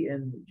 the free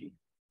energy.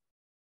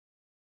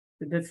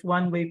 So that's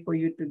one way for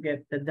you to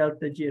get the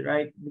delta G,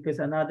 right? Because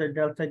another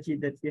delta G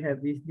that you have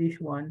is this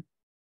one.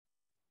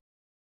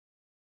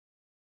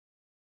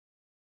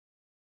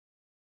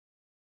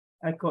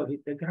 I call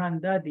it the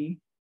granddaddy,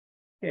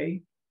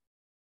 okay?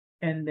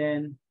 And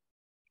then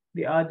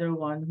the other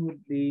one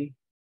would be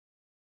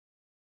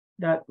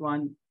that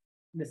one,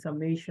 the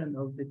summation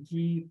of the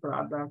G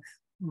products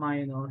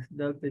minus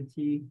delta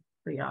G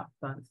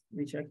reactants,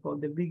 which I call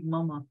the big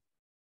mama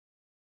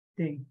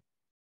thing,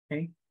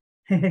 okay?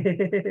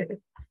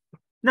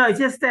 No, it's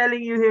just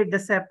telling you here the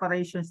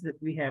separations that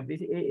we have.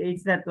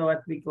 It's not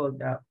what we call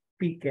the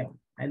PChem.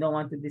 I don't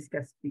want to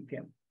discuss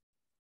PChem.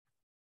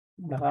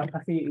 Baka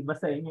kasi iba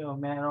sa inyo,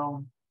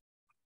 merong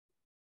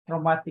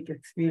traumatic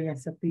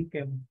experience sa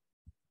PChem.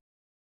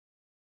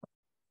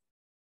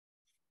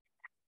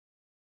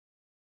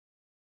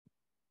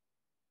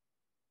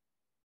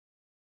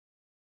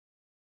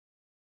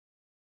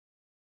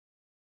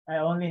 I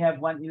only have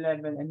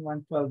 111 and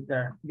 112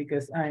 there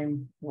because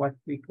I'm what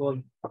we call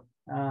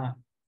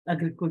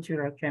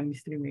agricultural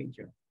chemistry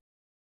major.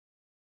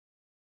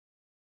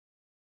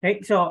 Okay,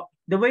 so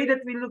the way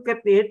that we look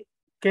at it,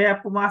 kaya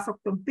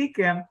pumasok tong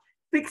PChem,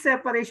 peak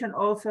separation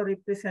also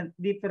represent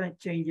different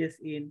changes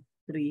in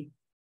free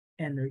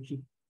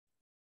energy.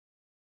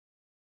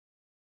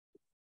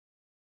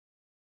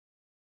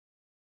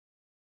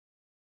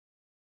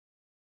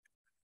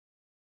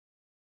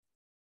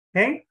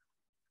 Okay,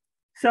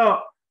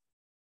 so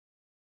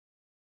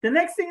the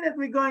next thing that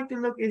we're going to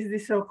look is the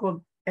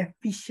so-called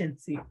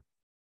efficiency.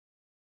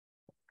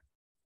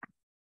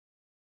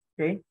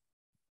 Okay,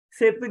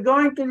 so if we're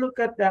going to look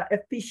at the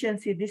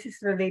efficiency, this is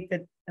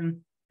related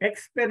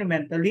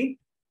experimentally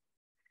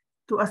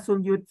to a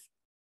solute's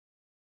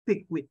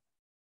peak width.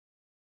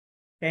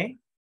 Okay,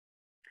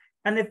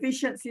 an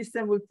efficient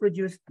system will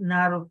produce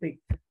narrow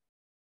peaks.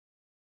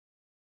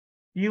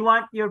 You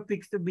want your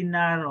peaks to be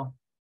narrow,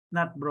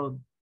 not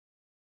broad.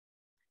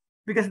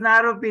 Because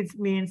narrow peaks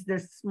means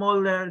there's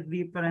smaller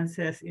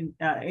differences in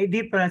a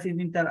difference in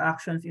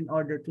interactions in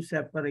order to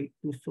separate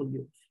two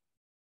solutes.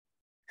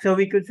 So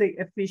we could say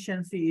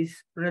efficiency is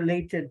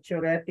related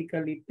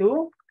theoretically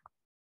to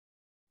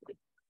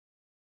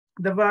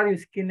the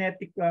various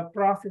kinetic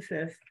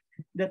processes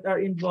that are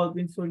involved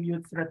in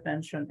solutes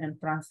retention and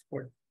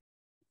transport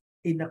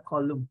in a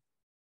column.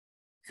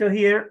 So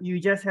here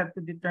you just have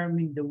to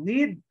determine the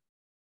width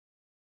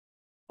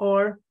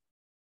or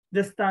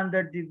the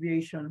standard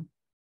deviation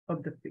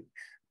of the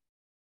peaks.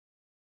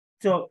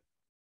 So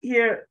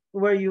here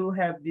where you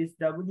have this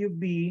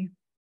WB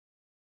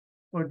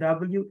or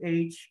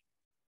WH,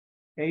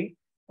 okay,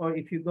 or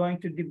if you're going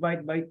to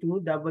divide by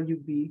 2,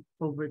 WB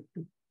over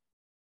 2.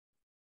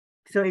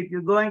 So if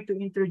you're going to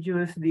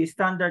introduce the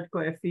standard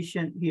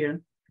coefficient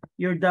here,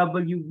 your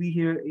WB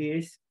here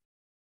is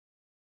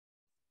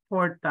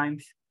 4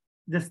 times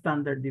the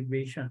standard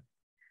deviation.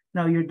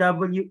 Now your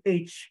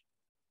WH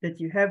that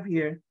you have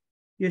here,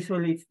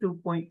 usually it's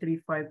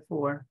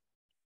 2.354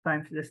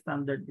 times the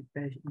standard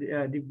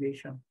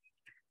deviation.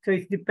 So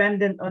it's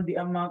dependent on the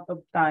amount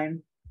of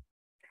time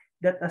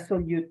that a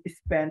solute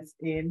spends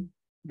in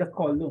the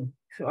column.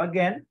 So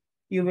again,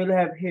 you will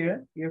have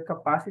here your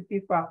capacity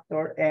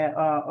factor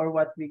or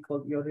what we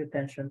call your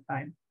retention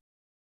time.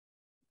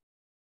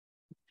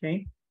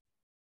 Okay.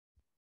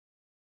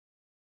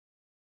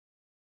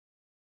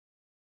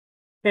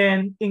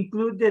 And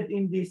included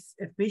in this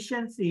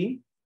efficiency,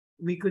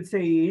 we could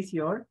say is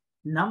your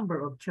number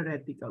of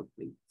theoretical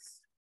plates.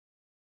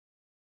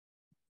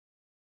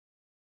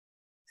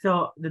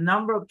 So the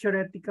number of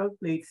theoretical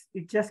plates,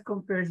 it just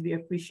compares the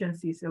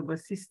efficiencies of a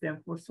system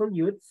for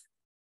solutes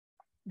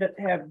that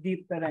have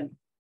different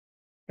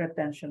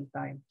retention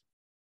time.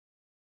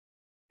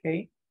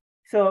 Okay,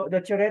 so the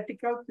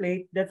theoretical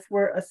plate, that's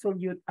where a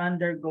solute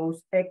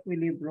undergoes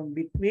equilibrium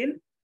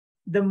between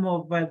the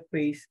mobile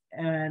phase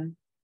and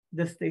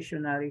the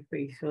stationary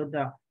phase. So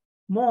the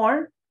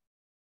more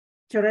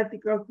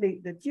theoretical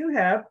plate that you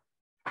have,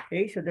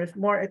 okay, so there's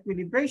more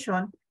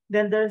equilibration,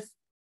 then there's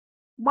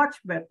much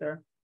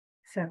better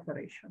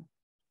separation.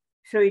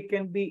 So it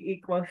can be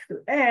equals to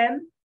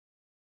N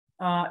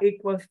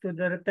equals to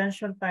the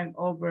retention time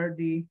over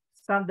the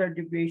standard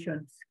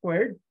deviation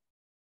squared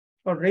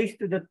or raised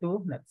to the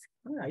 2,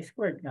 that's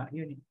squared na,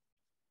 unit.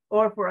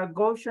 Or for a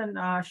Gaussian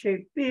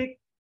shaped peak,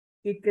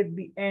 it could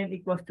be N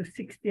equals to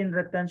 16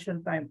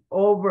 retention time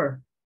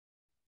over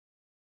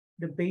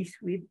the base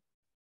width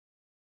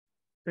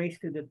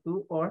raised to the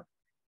 2 or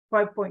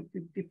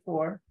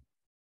 5.54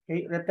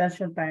 okay,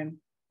 retention time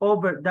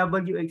over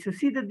WH. So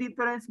see the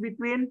difference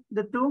between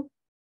the two?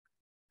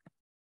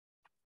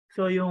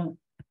 So yung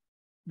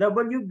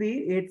WB,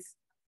 it's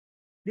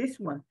this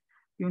one.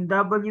 Yung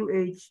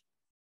WH,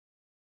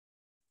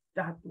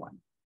 that one.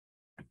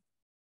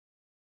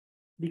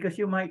 Because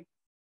you might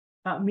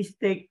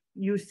mistake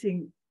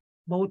using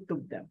both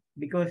of them.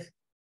 Because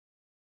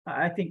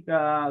I think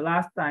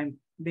last time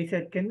they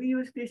said, can we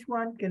use this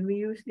one? Can we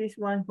use this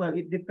one? Well,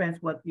 it depends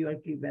what you are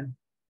given.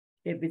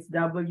 If it's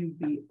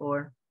WB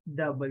or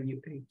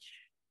WH.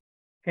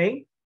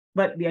 Okay?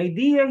 But the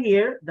idea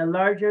here, the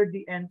larger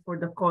the N for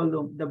the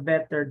column, the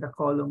better the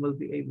column will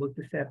be able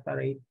to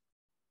separate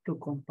two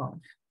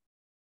compounds.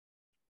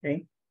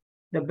 Okay?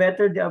 The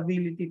better the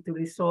ability to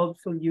resolve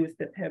solutes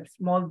that have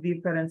small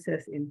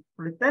differences in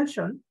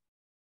retention.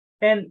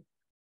 And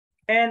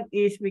N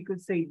is, we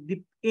could say,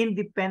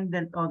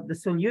 independent of the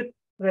solute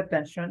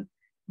retention,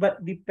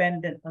 but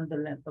dependent on the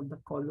length of the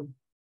column.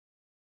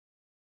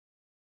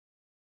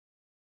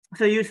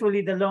 So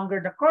usually the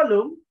longer the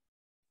column,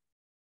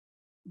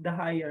 the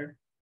higher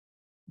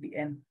the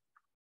N,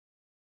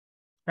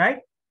 right?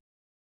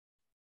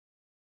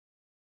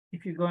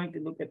 If you're going to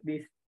look at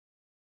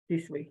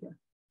this way here.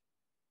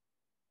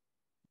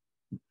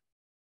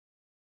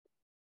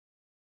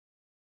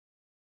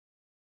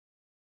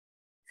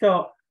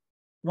 So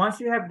once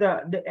you have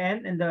the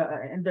N and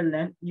the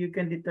length, you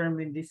can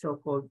determine the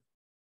so-called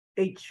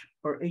H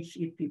or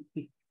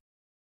HETP,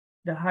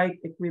 the height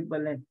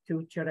equivalent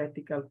to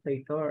theoretical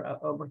plate or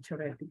of a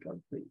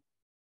theoretical plate.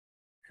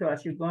 So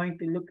as you're going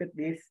to look at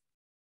this,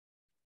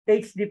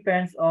 H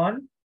depends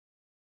on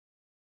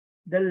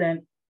the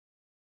length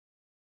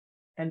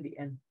and the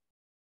end.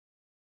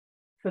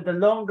 So the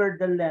longer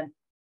the length,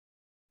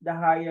 the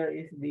higher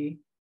is the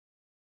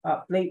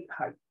plate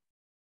height.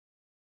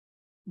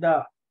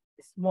 The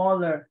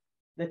smaller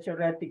the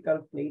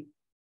theoretical plate,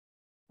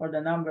 or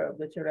the number of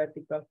the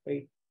theoretical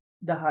plate,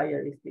 the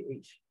higher is the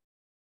H.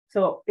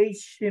 So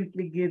H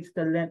simply gives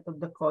the length of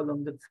the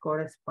column that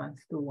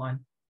corresponds to one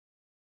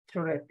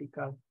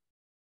theoretical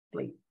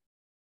plate.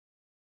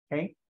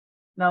 Okay.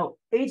 Now,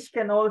 H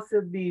can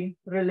also be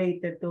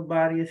related to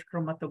various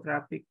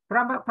chromatographic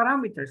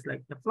parameters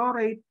like the flow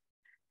rate,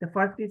 the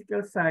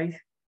particle size,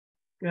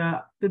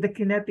 to the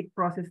kinetic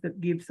process that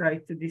gives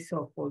rise to this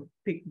so-called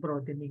peak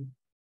broadening.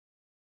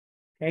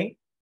 Okay.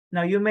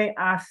 Now, you may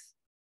ask,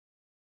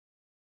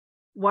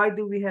 why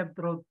do we have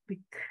broad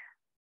peak?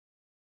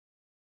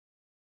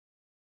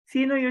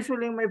 Sino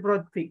usually may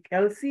broad peak?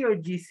 LC or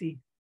GC?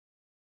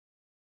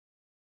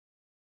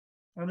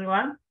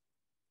 Anyone?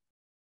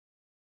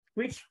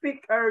 Which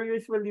peak are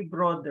usually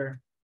broader?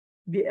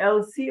 The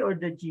LC or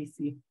the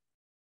GC?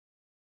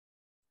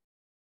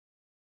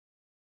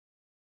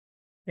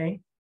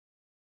 Okay.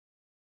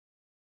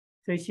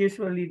 So it's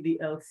usually the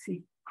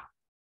LC.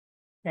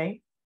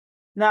 Okay.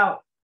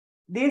 Now,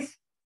 this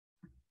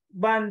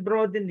band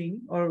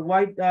broadening or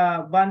wide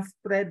band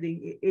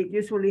spreading, it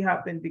usually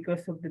happens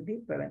because of the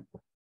different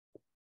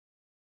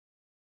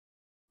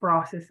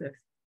processes.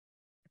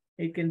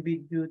 It can be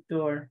due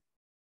to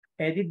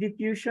eddy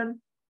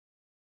diffusion,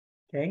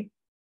 okay,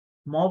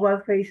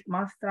 mobile phase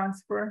mass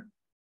transfer,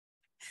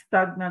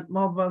 stagnant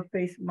mobile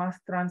phase mass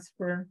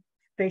transfer,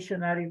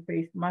 stationary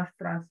phase mass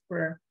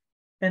transfer,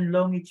 and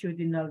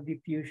longitudinal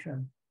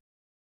diffusion.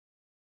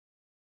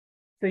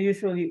 So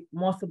usually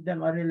most of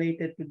them are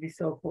related to the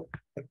so-called,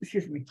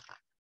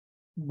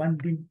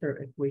 Van-Winter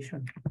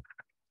equation.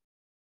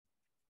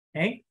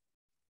 Okay,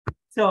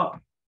 so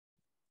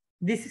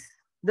this is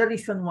the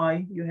reason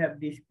why you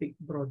have this peak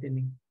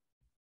broadening.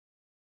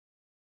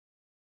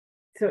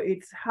 So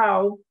it's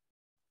how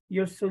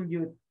your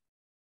solute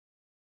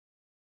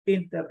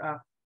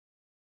interact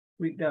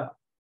with the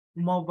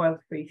mobile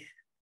phase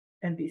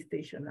and the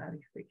stationary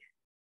phase.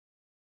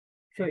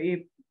 So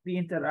if the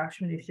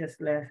interaction is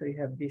just less, so you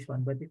have this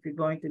one. But if you're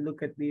going to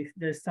look at this,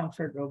 there's some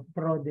sort of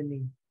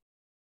broadening.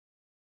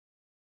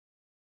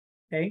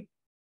 Okay.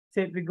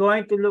 So if we're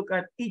going to look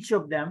at each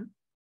of them,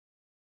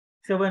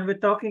 so when we're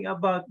talking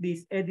about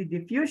this eddy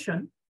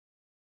diffusion,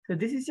 so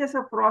this is just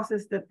a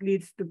process that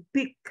leads to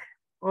peak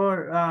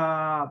or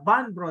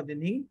band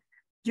broadening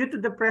due to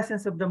the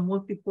presence of the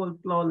multiple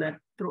flow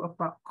length through a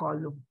packed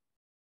column.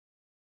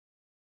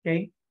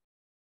 Okay.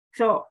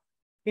 So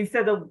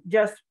instead of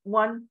just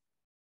one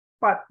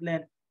path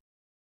length,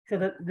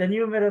 so the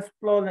numerous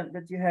flow length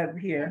that you have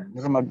here,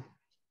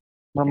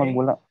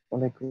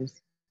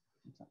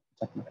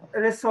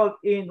 result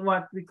in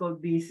what we call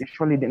this.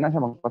 Usually, di na siya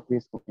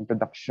magpa-quiz kung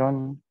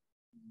introduction.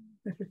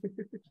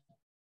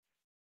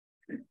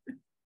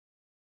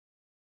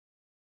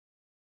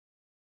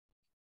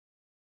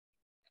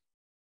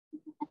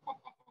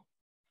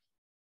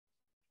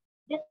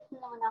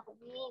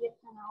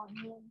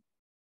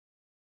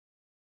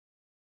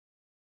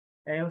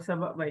 Ayaw sa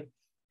babay.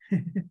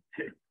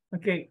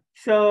 Okay,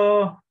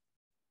 so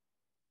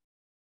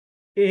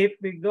if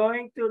we're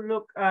going to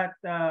look at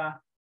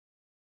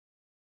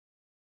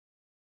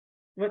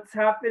what's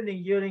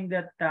happening during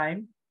that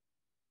time,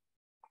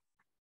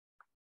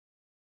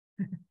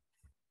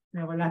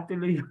 nawala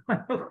tuloy yung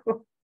ano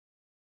ko.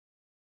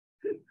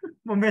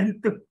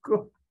 Momentum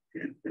ko.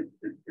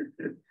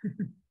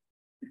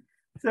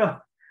 So,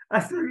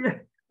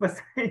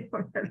 basahin mo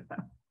na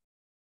lang.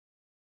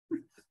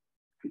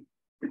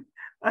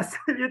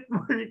 Absolute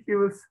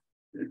molecules.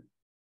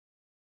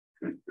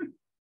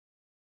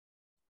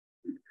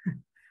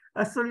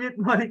 Absolute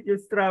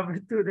molecules travel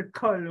through the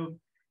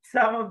column.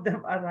 Some of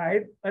them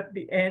arrive at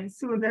the end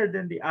sooner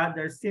than the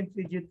others,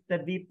 simply due to the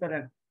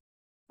different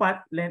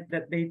path length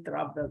that they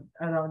travel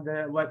around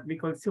the what we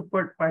call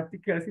support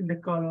particles in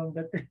the column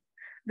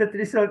that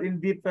result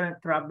in different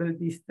travel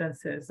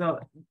distances.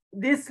 So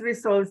this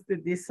results to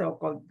this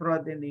so-called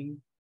broadening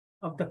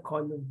of the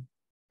column.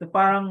 So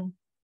parang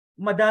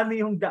madami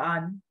yung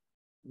daan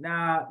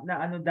na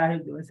ano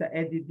dahil doon sa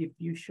eddy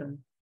diffusion,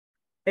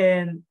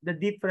 and the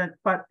different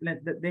path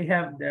length that they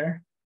have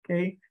there,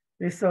 okay,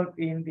 result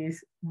in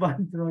this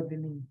band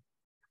broadening.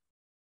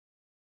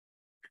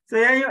 So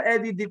yan yung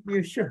eddy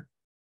diffusion.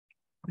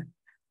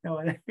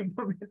 Nawala yung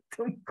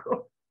momentum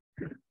ko.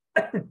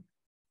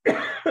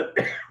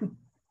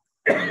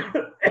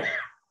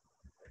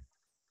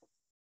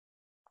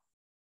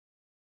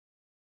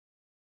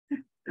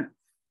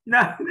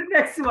 Now, the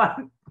next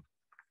one.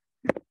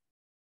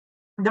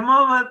 The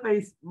mobile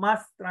phase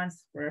mass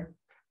transfer.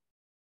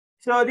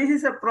 So this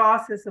is a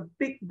process of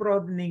peak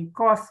broadening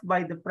caused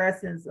by the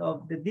presence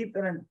of the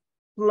different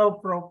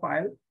flow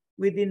profile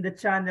within the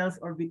channels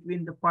or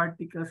between the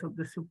particles of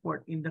the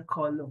support in the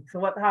column. So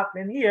what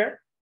happened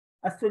here,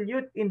 a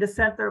solute in the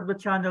center of the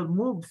channel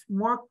moves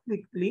more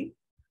quickly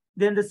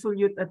than the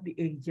solute at the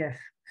edges.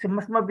 So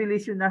mas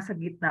mabilis yung nasa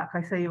gitna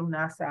kaysa yung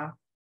nasa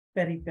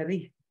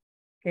periphery.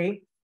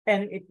 Okay?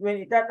 And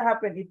when that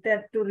happens, it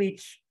tends to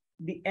reach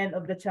the end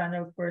of the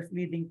channel first,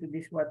 leading to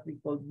this what we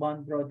call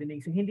bond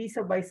broadening. So hindi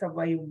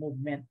sabay-sabay yung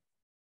movement.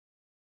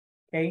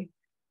 Okay?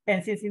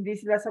 And since hindi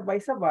sila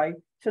sabay-sabay,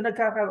 so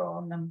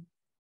nagkakaroon ng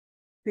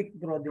quick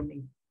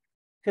broadening.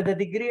 So the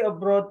degree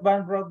of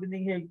bond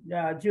broadening here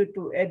due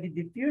to eddy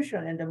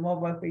diffusion and the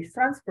mobile phase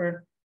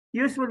transfer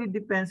usually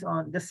depends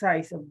on the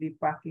size of the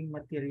packing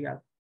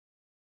material.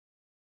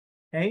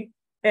 Okay?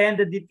 And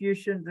the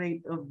diffusion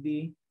rate of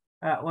the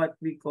what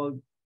we call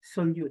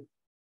solute.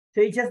 So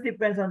it just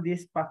depends on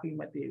this packing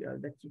material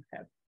that you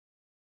have.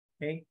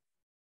 Okay?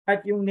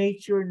 At yung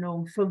nature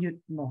ng solute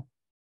mo,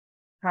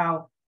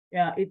 how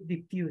it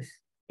diffuse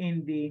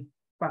in the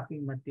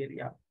packing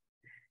material.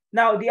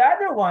 Now, the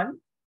other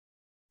one,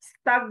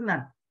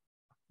 stagnant.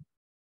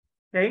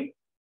 Okay?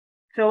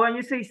 So when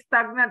you say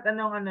stagnant,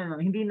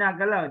 hindi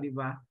nagalaw, di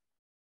ba?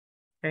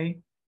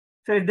 Okay?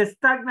 So the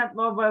stagnant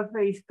mobile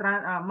phase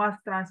mass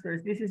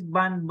transfers, this is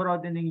band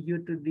broadening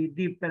due to the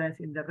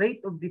difference in the rate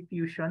of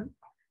diffusion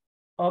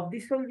of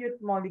the solute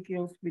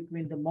molecules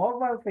between the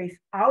mobile phase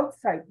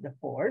outside the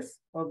pores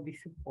of the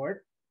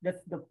support,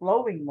 that's the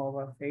flowing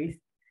mobile phase,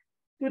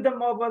 to the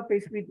mobile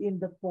phase within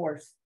the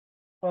pores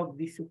of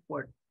the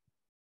support.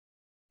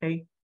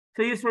 Okay?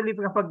 So usually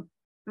kapag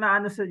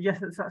naano sa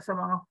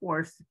mga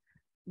pores,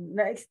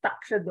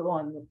 na-stuck siya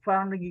doon,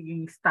 parang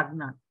nagiging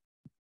stagnant.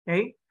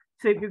 Okay?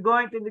 So if you're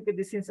going to look at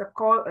this, since a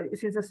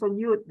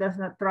solute does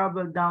not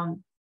travel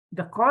down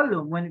the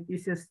column when it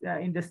is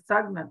in the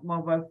stagnant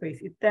mobile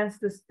phase, it tends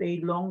to stay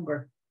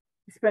longer.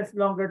 It spends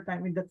longer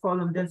time in the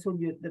column than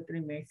solute that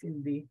remains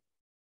in the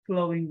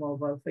flowing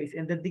mobile phase.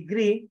 And the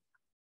degree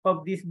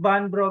of this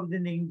band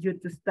broadening due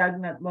to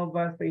stagnant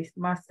mobile phase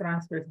mass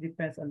transfers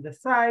depends on the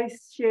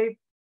size, shape,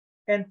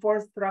 and pore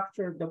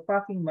structure of the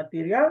packing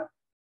material,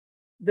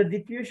 the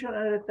diffusion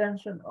and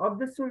retention of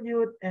the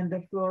solute, and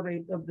the flow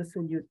rate of the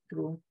solute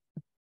through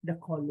the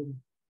column.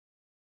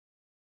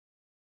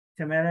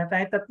 So meron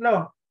tayo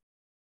tatlo.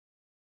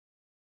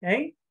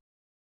 Okay?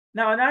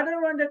 Now,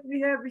 another one that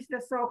we have is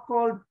the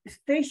so-called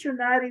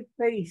stationary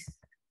phase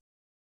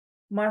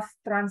mass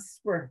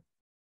transfer.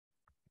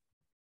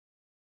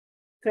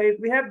 So if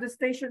we have the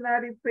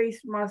stationary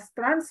phase mass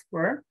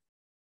transfer,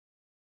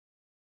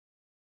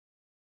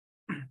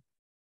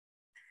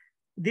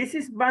 this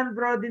is band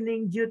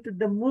broadening due to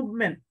the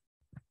movement,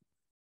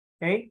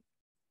 okay,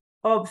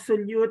 of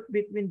solute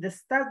between the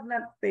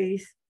stagnant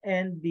phase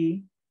and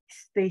the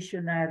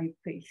stationary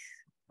phase.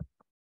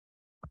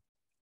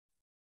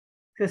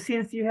 So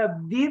since you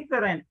have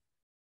different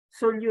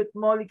solute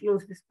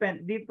molecules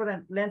spend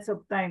different lengths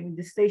of time in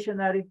the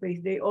stationary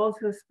phase, they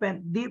also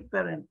spend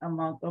different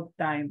amount of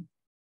time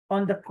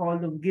on the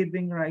column,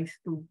 giving rise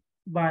to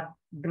band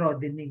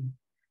broadening.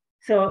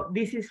 So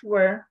this is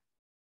where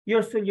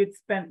your solute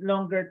spent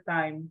longer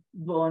time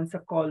doon sa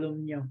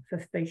column nyo, sa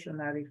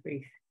stationary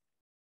phase.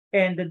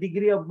 And the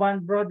degree of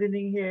band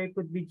broadening here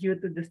could be due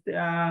to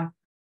the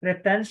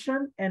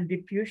retention and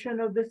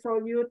diffusion of the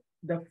solute,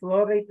 the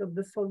flow rate of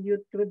the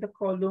solute through the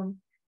column,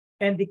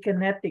 and the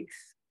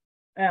kinetics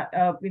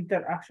of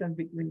interaction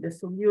between the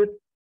solute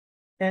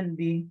and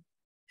the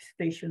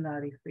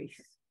stationary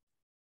phase.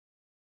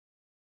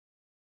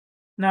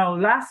 Now,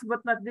 last but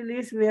not the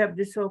least, we have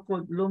the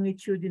so-called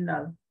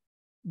longitudinal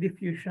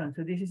diffusion.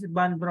 So this is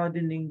band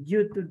broadening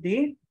due to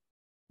the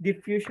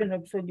diffusion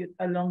of solute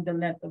along the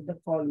length of the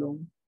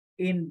column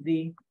in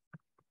the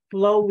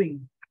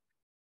flowing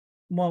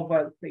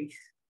mobile phase.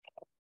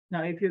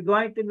 Now, if you're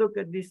going to look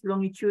at this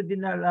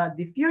longitudinal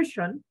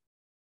diffusion,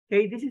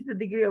 okay, this is the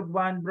degree of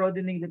band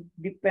broadening that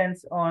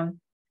depends on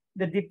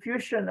the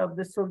diffusion of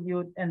the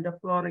solute and the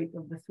flow rate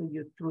of the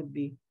solute through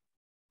the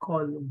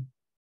column.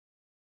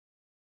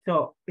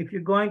 So if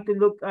you're going to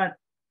look at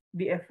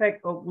the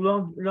effect of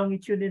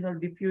longitudinal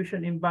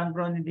diffusion in band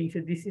broadening, so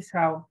this is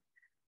how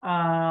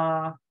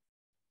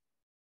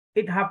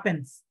it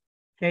happens,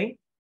 okay?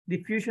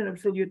 Diffusion of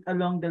solute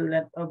along the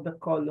length of the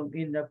column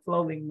in the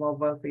flowing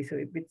mobile phase. So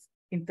if it's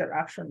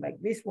interaction like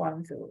this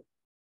one, so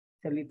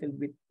it's a little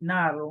bit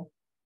narrow,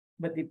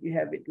 but if you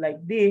have it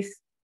like this,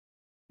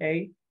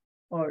 okay,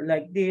 or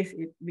like this,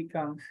 it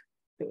becomes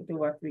to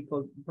what we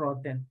call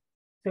broaden.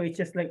 So it's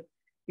just like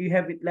you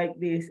have it like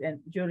this, and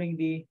during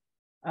the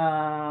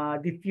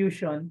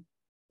diffusion,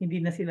 hindi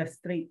na sila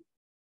straight,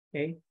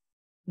 okay?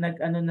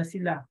 Nag-ano na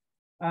sila,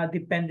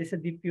 depende sa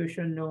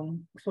diffusion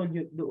ng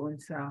solute doon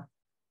sa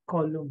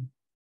column.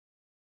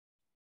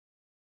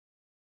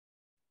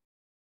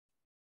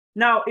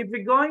 Now, if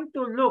we're going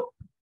to look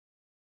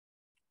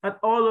at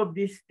all of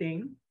these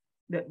things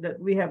that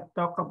we have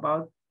talked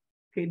about,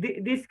 okay,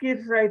 this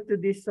gives rise to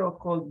this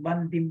so-called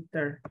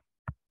Van-Dimter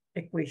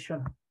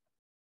equation.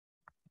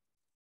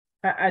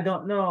 I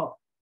don't know,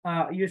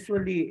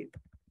 usually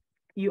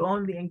you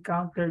only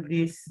encounter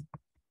this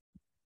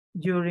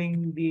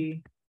during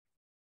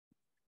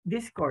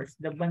this course,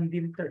 the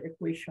Van-Dimter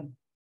equation,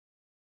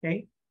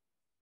 okay?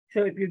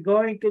 So if you're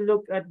going to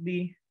look at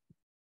the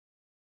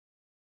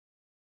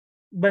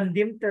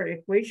Van-Dimter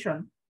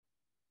equation,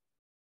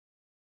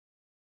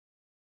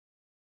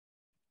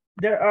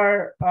 there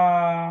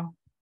are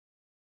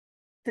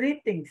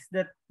three things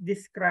that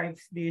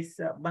describes this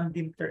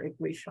Van-Dimter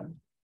equation.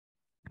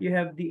 You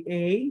have the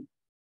A,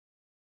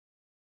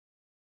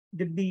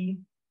 the B,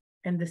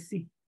 and the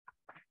C.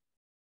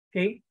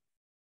 Okay.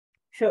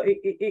 So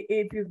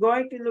if you're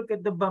going to look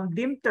at the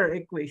Van-Dimter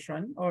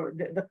equation or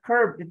the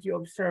curve that you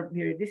observe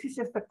here, this is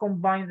just the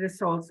combined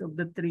results of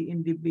the three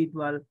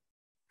individual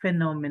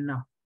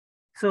phenomena.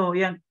 So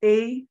yan,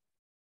 A,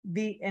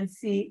 B, and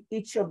C,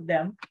 each of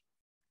them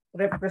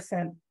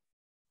represent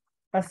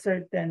a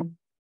certain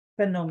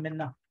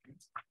phenomena.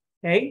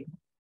 Okay.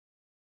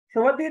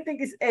 So what do you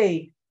think is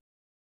A?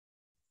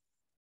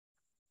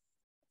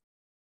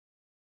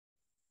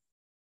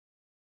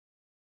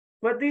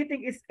 What do you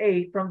think is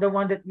A from the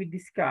one that we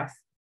discussed?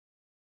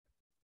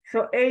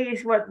 So A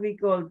is what we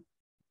call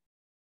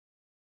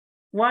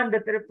one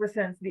that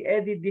represents the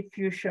eddy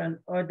diffusion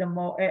or the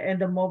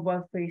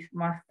mobile phase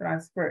mass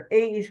transfer.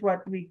 A is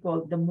what we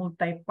call the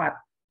multipath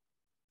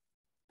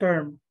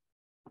term.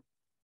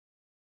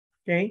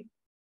 Okay.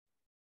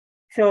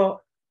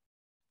 So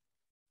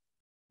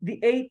the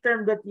A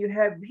term that you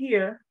have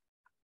here,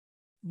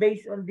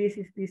 based on this,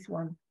 is this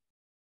one.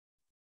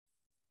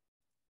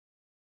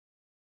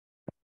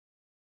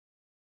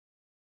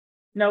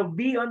 Now,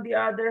 B, on the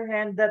other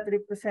hand, that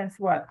represents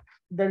what?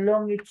 The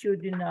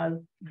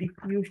longitudinal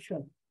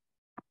diffusion.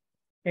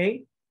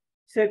 Okay?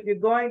 So if you're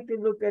going to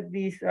look at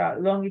this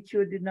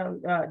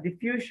longitudinal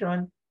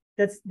diffusion,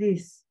 that's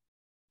this.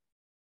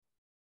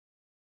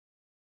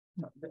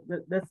 No,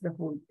 that's the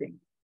whole thing.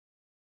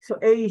 So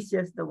A is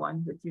just the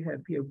one that you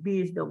have here.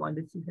 B is the one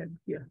that you have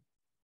here.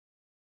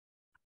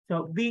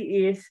 So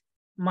B is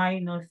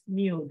minus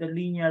mu, the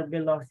linear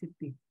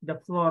velocity, the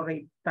flow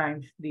rate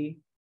times the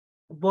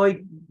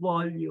void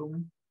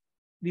volume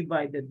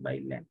divided by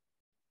length.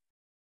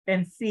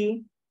 And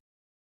C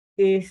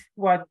is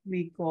what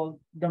we call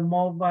the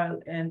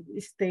mobile and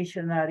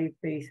stationary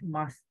phase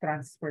mass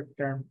transfer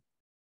term.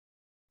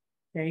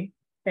 Okay,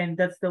 and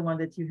that's the one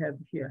that you have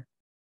here.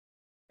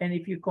 And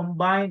if you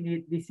combine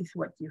it, this is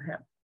what you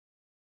have.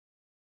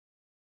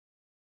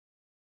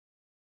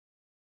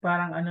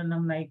 Parang ano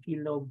ng Nike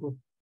logo.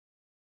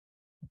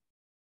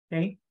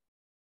 Okay,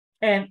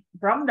 and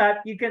from that,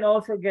 you can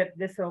also get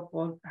the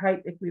so-called height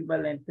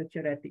equivalent to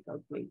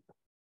theoretical plate.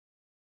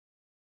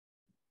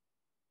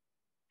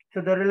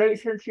 So the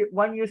relationship,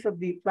 one use of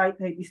the flight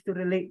height is to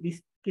relate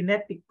this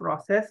kinetic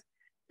process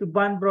to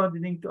band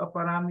broadening to a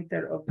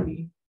parameter of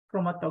the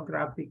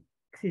chromatographic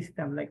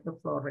system like the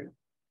flow rate.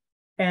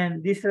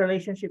 And this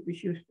relationship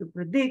is used to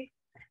predict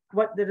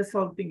what the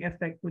resulting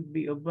effect would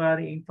be of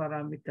varying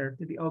parameter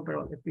to the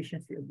overall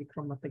efficiency of the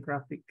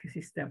chromatographic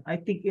system. I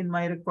think in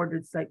my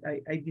recorded slide,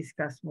 I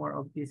discussed more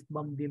of this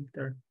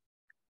Van-Dimter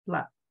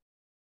plot.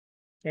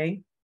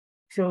 Okay.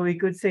 So we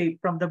could say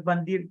from the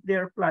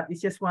Van-Dimter plot,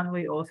 it's just one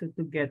way also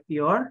to get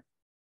your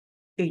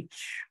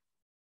H.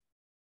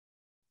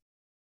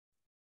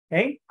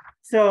 Okay.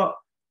 So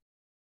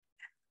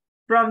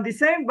from the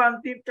same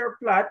Van-Dimter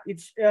plot,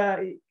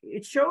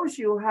 it shows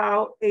you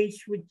how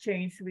H would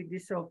change with the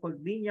so-called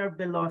linear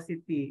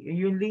velocity. And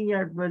yung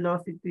linear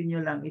velocity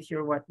nyo lang is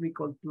your what we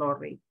call flow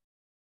rate.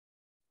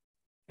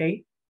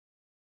 Okay?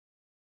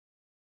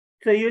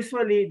 So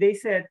usually they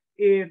said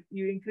if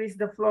you increase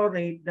the flow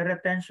rate, the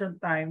retention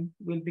time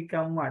will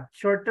become what?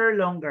 Shorter,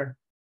 longer?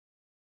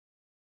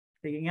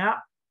 Sige nga.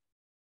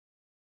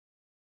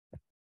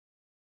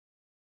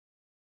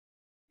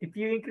 If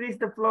you increase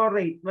the flow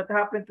rate, what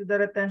happened to the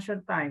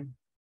retention time?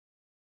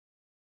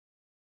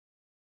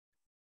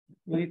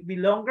 Will it be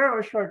longer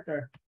or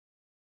shorter?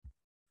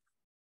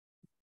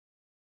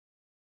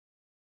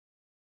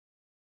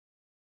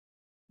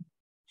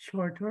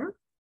 Shorter?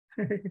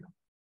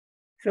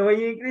 So when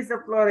you increase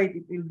the flow rate,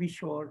 it will be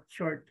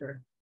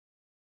shorter.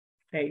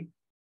 Okay.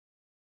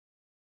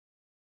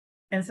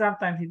 And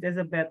sometimes it has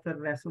a better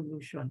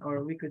resolution,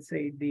 or we could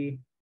say the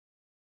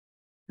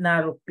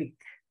narrow peak.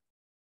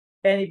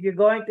 And if you're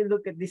going to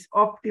look at this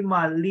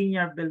optimal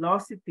linear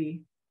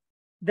velocity,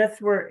 that's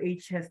where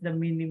H has the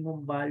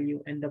minimum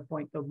value and the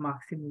point of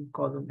maximum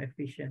column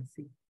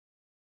efficiency.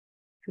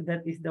 So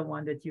that is the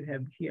one that you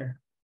have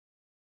here.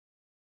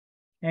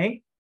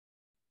 Okay.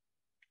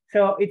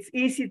 So it's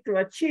easy to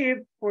achieve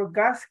for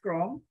gas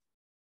chrome,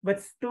 but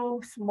it's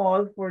too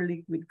small for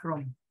liquid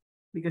chrome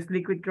because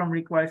liquid chrome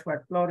requires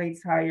what? Flow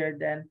rates higher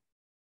than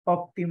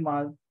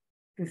optimal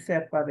to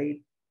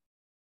separate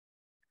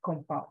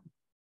compound.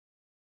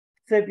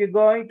 So if you're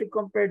going to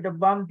compare the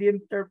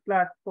Van-Dimter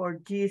plot for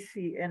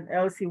GC and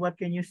LC, what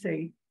can you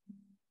say?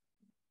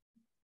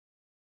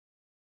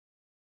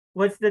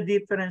 What's the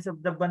difference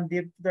of the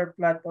Van-Dimter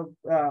plot of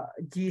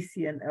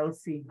GC and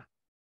LC?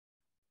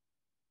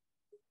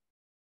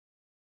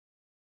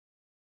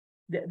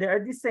 They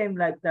are the same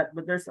like that,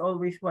 but there's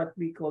always what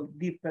we call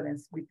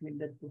difference between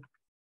the two.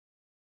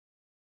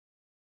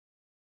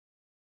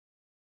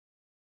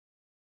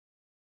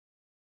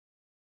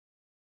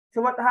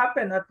 So what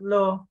happened at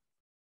low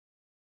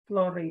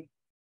flow rate?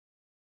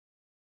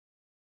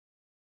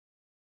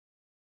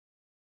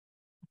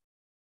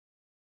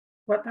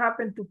 What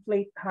happened to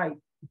plate height?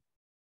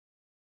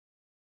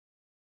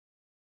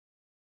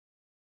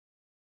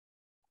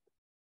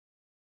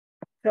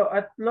 So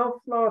at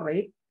low flow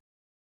rate,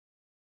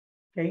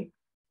 okay,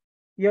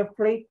 your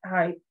plate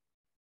height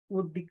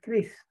would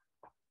decrease,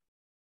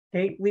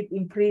 okay, with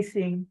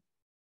increasing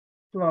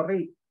flow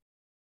rate.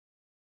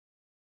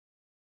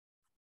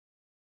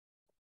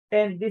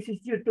 And this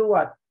is due to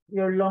what?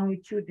 Your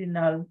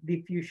longitudinal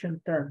diffusion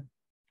term.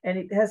 And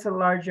it has a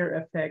larger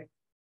effect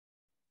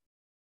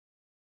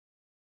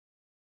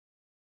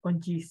on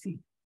GC.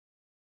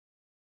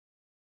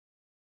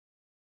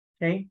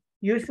 Okay,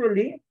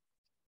 usually,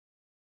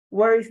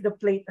 where is the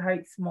plate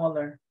height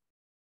smaller?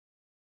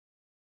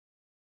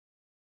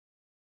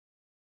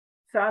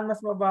 Saan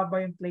mas mababa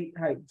yung plate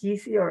height?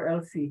 GC or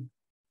LC?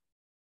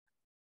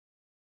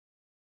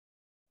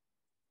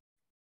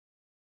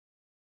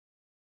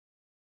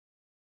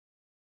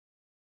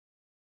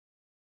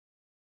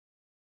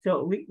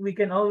 So we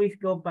can always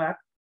go back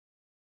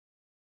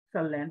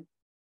sa length.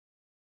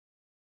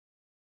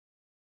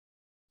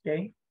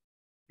 Okay?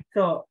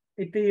 So,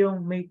 ito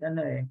yung mate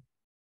ano eh.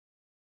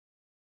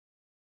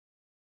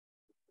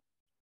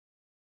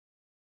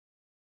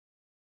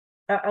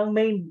 Ang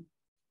main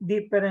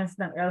difference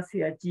ng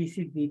LC at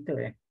GC dito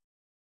eh.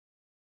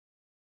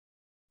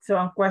 So,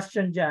 ang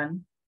question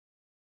dyan,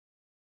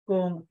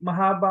 kung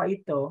mahaba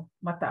ito,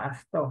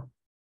 mataas to.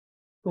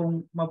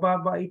 Kung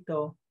mababa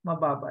ito,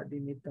 mababa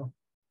din ito.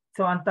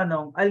 So, ang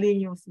tanong,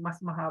 alin yung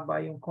mas mahaba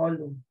yung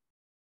column?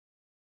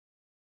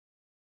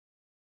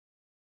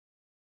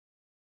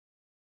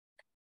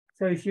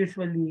 So, it's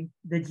usually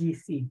the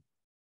GC.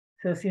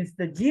 So, since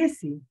the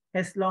GC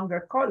has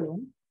longer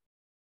column,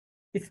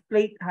 its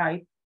plate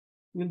height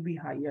will be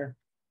higher.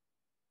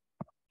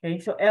 Okay,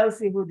 so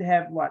LC would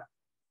have what?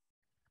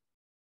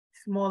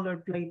 Smaller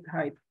plate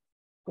height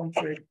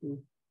compared to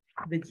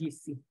the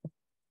GC.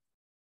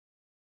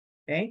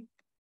 Okay.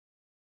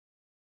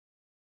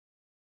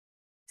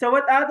 So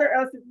what other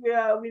else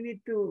we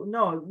need to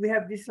know? We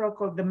have this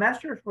so-called the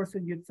measure for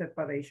solute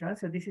separation.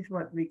 So this is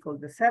what we call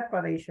the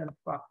separation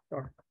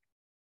factor.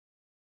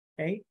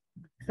 Okay.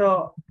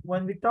 So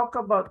when we talk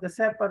about the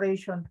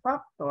separation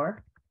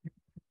factor,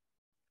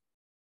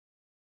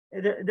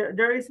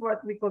 there is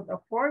what we call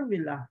a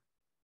formula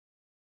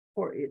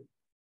for it.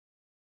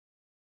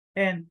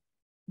 And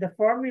the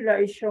formula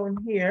is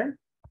shown here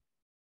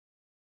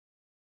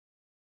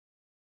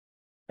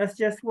as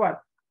just what?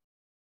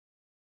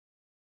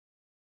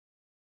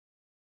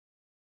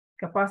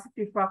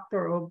 Capacity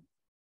factor of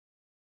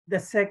the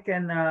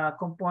second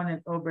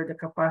component over the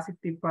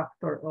capacity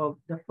factor of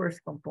the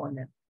first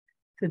component.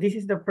 So this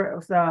is the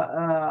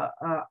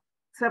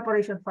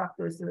separation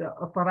factor is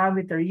a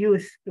parameter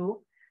used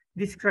to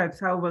describe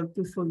how well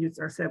two solutes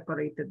are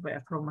separated by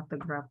a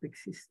chromatographic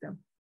system.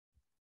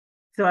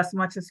 So as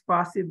much as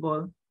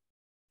possible,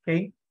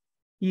 okay,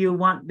 you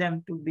want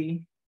them to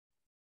be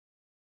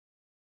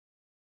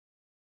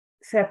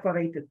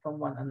separated from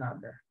one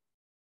another.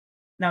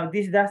 Now,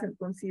 this doesn't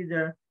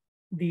consider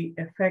the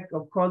effect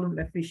of column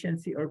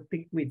efficiency or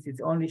peak width. It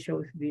only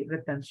shows the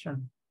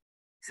retention.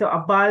 So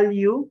a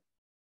value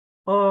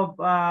of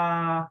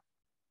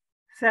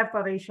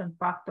separation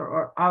factor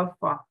or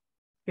alpha,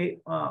 okay,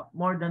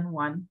 more than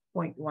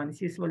 1.1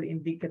 is usually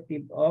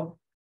indicative of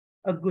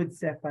a good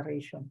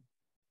separation.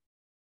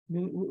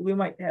 We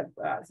might have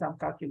some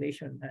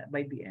calculation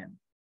by the end.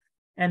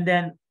 And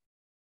then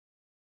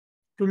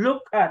to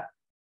look at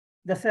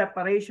the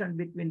separation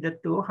between the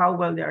two, how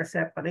well they are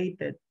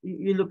separated,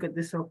 you look at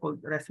the so-called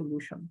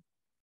resolution.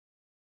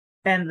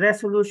 And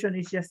resolution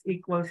is just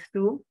equals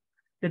to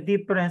the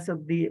difference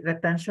of the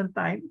retention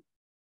time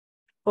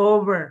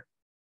over,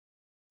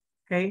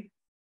 okay,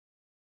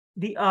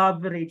 the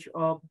average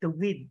of the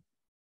width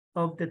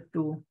of the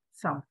two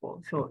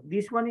samples. So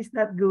this one is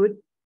not good.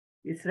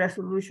 Its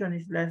resolution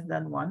is less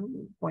than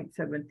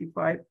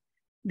 1.75.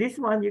 This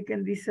one, you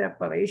can do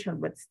separation,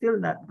 but still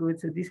not good.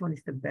 So this one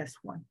is the best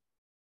one.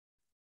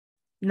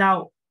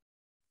 Now,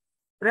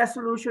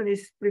 resolution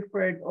is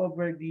preferred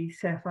over the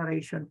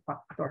separation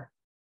factor,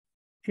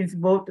 since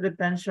both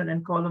retention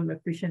and column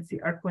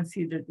efficiency are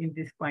considered in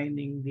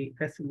defining the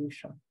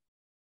resolution.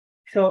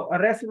 So a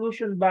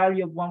resolution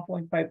value of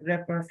 1.5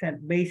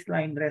 represents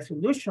baseline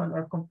resolution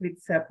or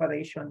complete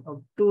separation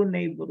of two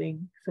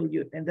neighboring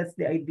solute, and that's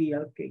the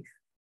ideal case.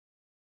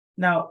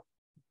 Now,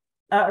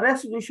 a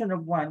resolution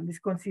of 1 is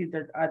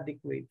considered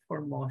adequate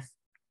for most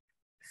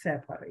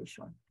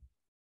separation.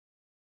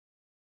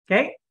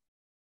 Okay?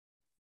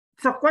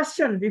 So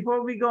question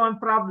before we go on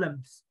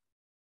problems.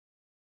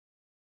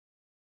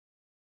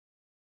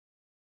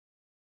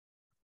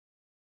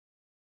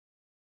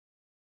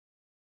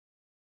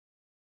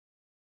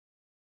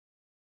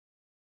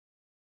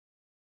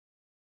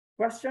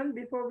 Question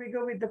before we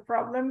go with the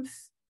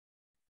problems.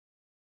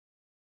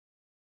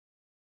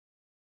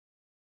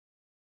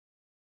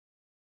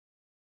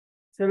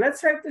 So let's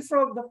try to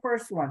solve the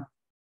first one.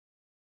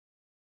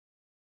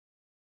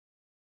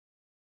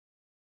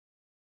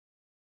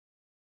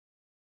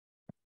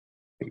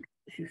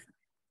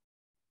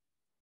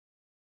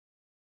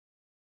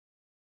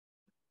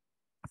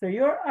 So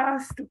you're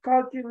asked to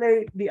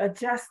calculate the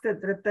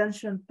adjusted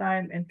retention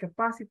time and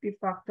capacity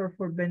factor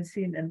for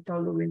benzene and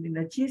toluene in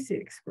a GC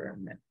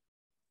experiment.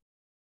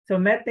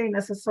 So methane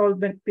as a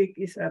solvent peak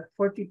is at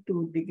 42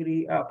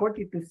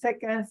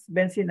 seconds,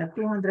 benzene at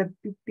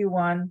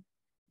 251,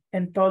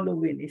 and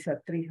toluene is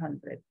at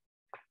 333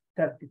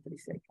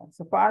 seconds.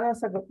 So paano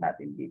sagot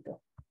natin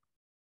dito?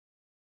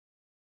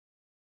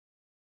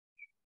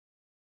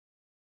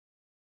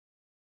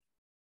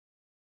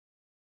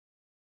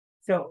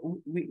 So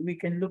we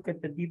can look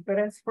at the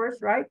difference first,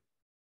 right?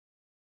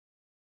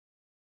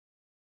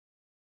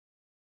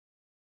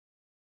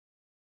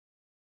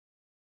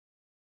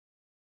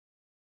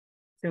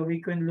 So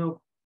we can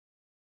look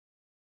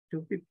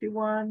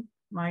 251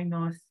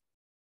 minus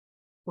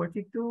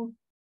 42,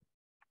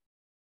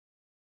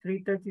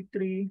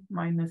 333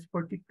 minus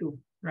 42,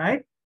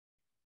 right?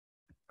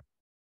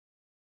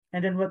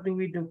 And then what do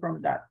we do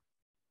from that?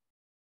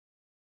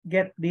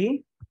 Get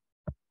the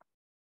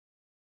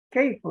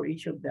K for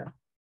each of them.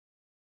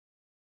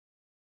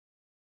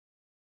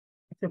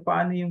 So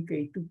paano yung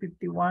K?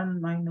 251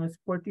 minus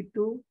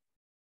 42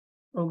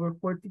 over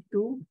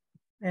 42.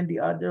 And the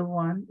other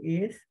one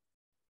is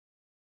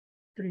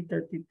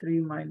 333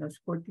 minus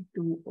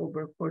 42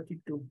 over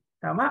 42.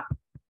 Tama?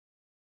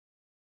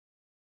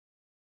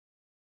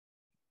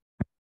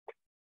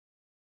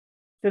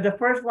 So the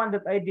first one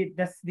that I did,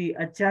 that's the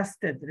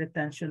adjusted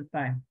retention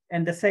time.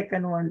 And the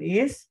second one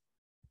is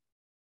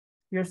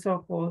your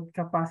so-called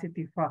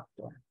capacity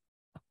factor.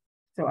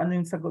 So ano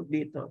yung sagot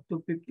dito?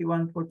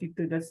 251,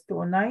 42, that's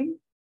 209.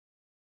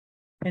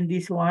 And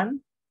this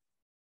one?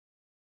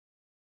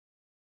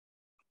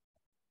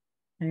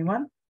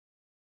 Anyone?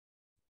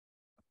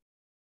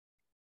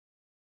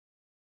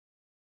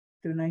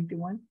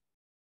 291.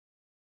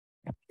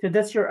 So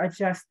that's your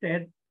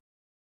adjusted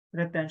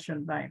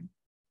retention time.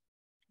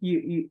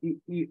 You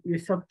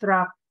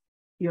subtract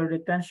your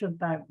retention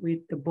time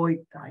with the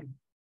void time.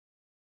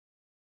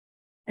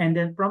 And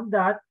then from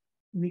that,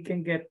 we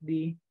can get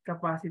the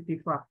capacity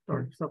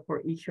factor. So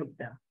for each of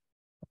them.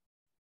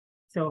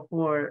 So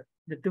for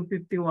the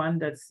 251,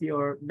 that's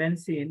your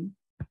benzene.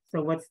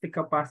 So what's the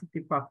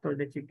capacity factor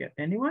that you get?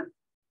 Anyone?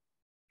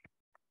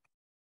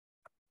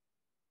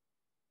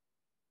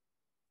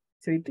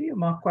 So ito yung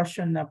mga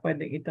question na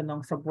pwedeng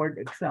itanong sa board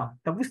exam.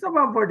 Tapos na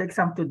ba board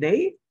exam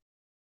today?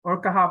 Or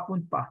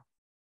kahapon pa?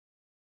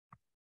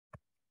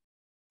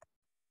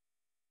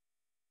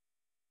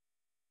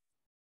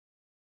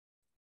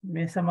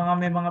 May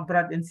mga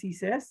brad and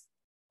sis.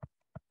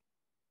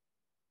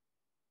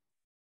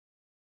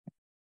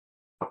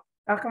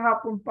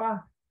 Kahapon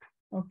pa.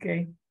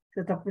 Okay.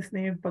 So tapos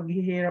na yung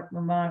paghihirap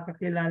ng mga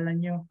kakilala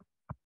nyo.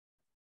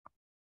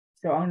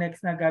 So ang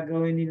next na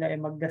gagawin nila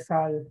ay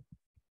magdasal.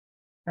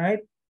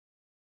 Right?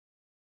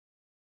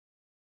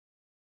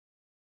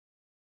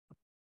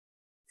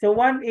 So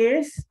one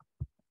is,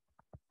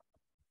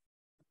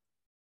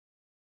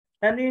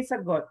 ano yung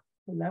sagot?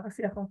 Wala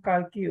kasi akong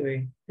calcu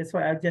eh. That's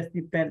why I'll just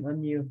depend on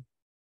you.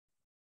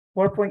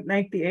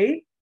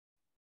 4.98.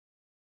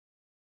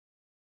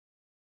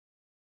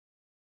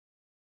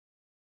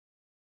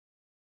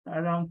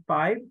 Around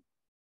 5.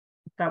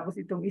 Tapos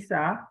itong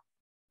isa,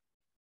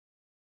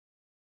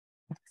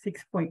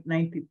 6.93.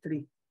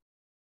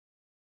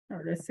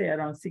 Or let's say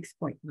around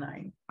 6.9.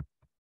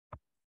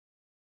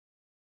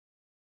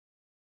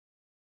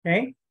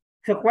 Okay?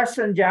 So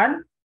question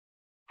dyan.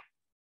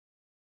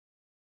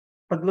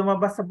 Pag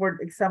lumabas sa board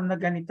exam na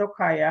ganito,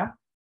 kaya.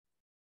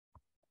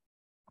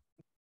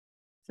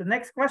 So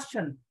next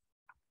question.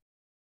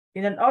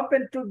 In an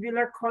open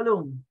tubular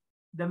column,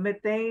 the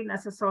methane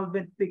as a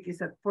solvent peak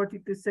is at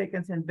 42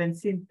 seconds and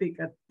benzene peak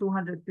at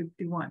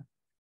 251.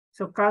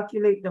 So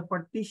calculate the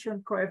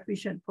partition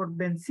coefficient for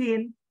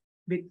benzene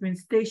between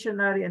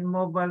stationary and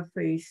mobile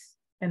phase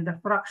and the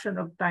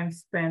fraction of time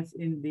spent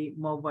in the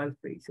mobile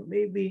phase. So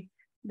maybe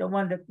the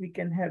one that we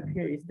can have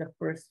here is the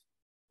first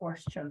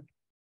question.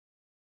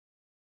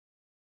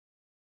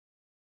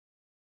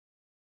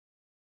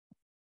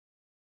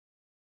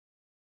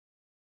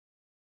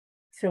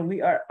 So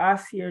we are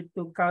asked here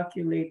to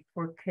calculate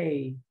for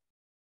K.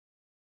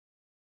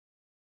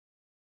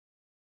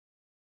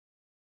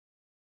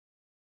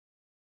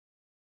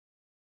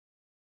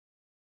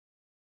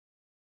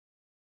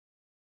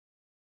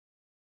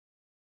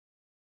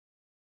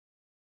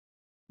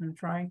 I'm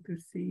trying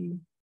to see,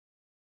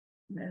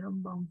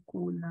 meron bang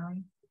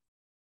kulang?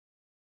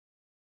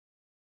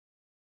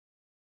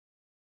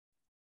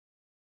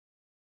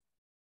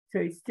 So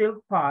it's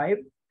still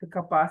 5, the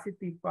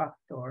capacity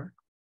factor.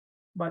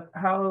 But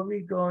how are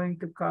we going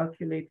to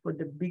calculate for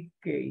the big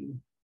K?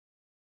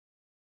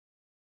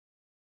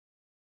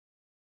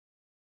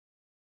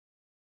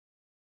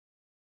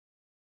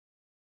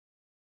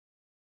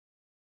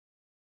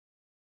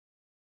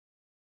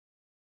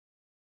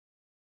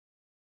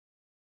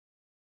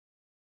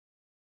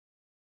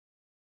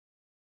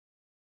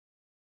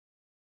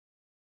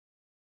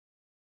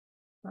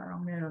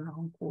 Parang meron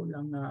akong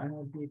kulang na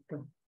ano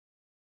dito.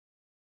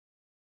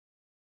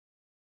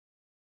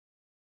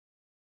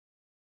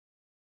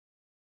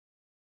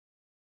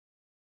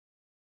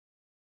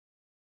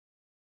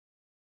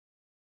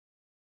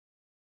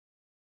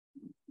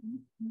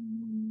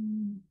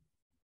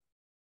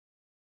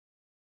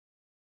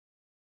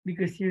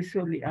 Because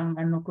usually ang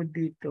ano ko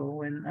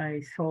dito when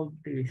I solve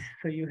this,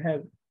 so you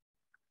have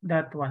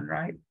that one,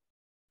 right?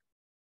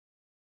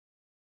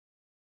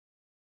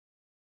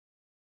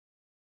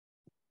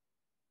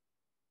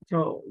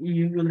 So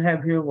you will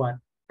have here what?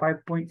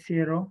 5.0.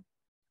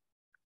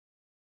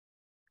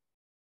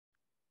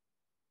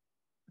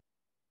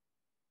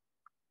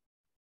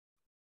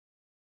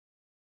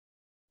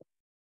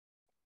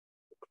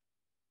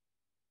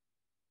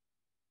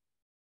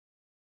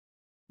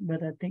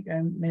 But I think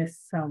I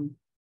missed some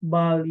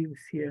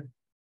values here.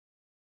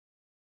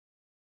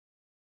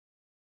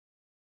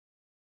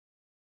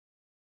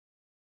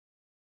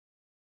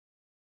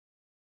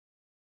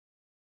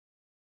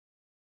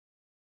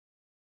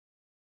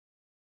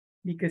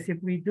 Because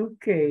if we do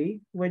K,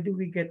 where do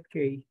we get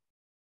K?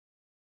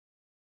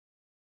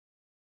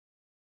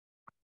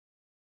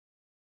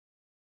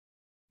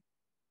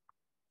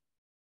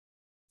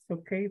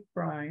 So K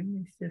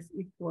prime is just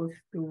equals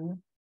to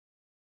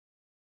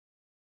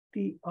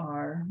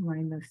TR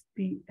minus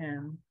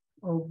TM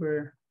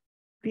over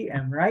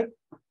TM, right?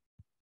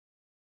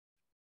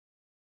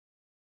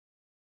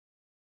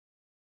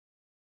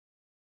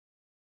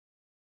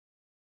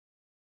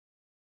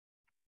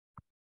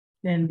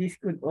 Then this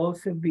could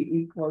also be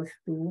equals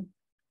to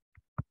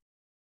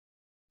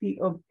T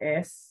of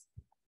S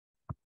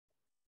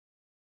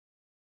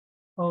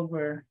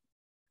over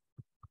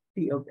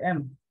T of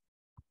M.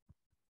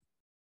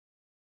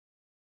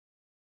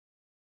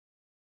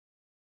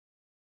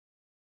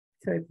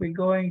 So if we're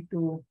going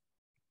to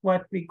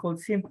what we could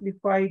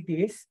simplify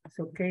this,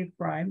 so K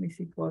prime is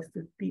equals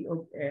to T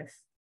of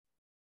S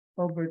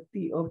over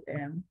T of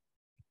M.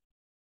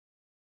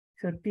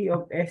 So T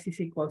of S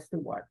is equals to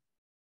what?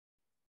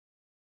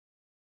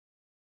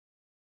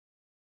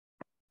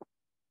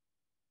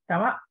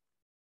 Tama?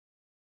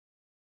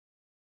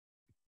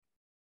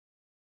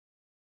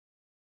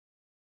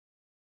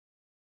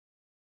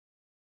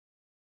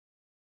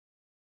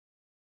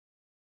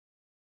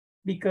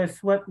 Because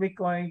what we're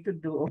going to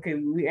do, okay,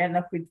 we end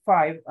up with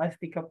 5 as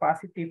the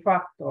capacity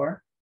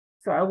factor.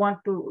 So I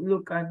want to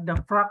look at the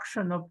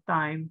fraction of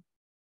time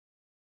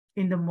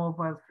in the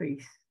mobile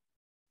phase.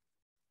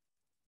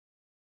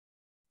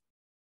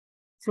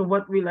 So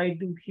what will I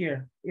do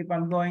here if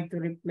I'm going to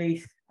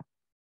replace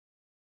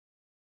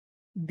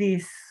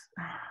this?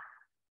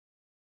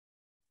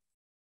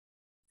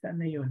 Saan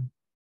na yun?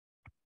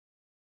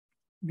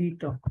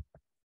 Dito.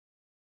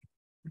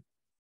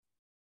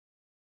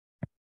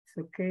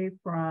 So K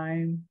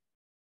prime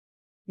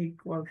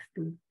equals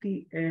to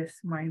TS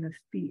minus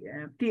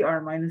TM,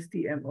 TR minus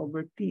TM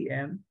over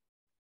TM,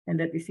 and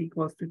that is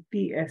equals to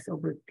TS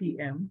over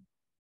TM.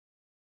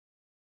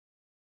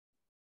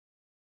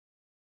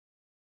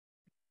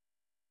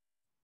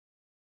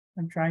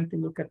 I'm trying to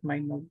look at my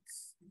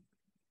notes.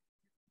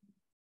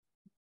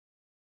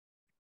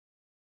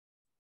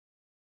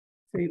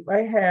 So if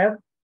I have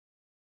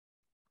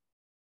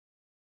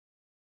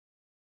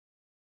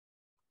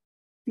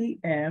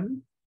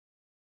TM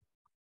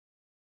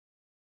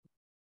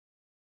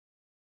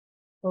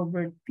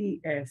over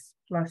TS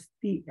plus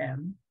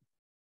TM,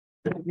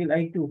 what will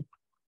I do?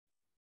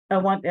 I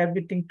want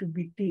everything to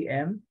be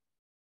TM.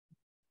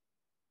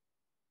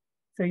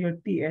 So your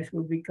TS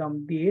will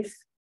become this.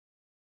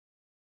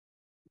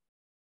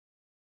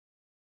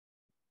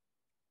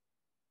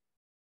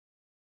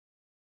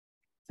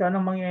 So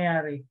anong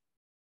mangyayari?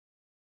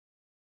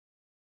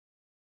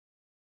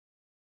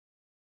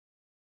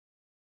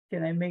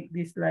 Can I make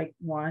this like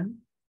 1?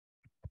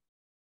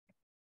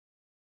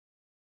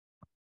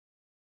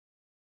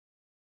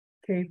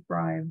 K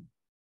prime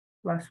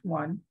plus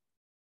 1.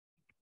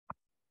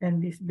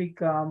 And this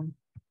become,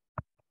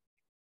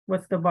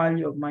 what's the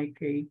value of my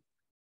K?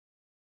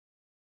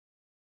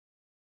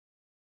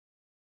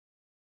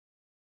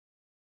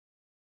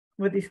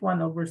 What is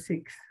 1 over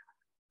 6?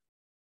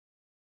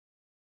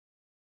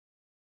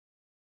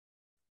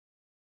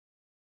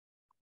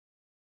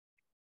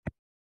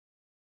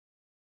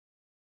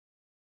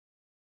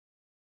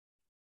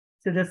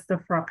 So that's the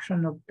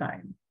fraction of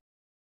time.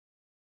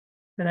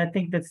 And I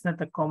think that's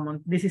not a common,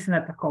 this is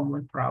not a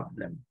common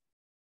problem.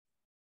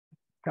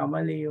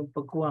 Kamali yung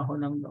pagkuha ko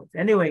ng notes.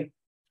 Anyway,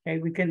 okay,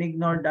 we can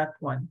ignore that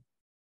one.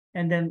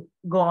 And then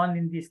go on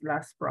in this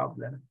last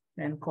problem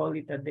and call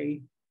it a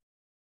day.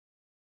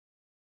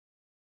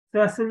 So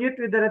a solute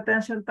with a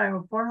retention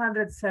time of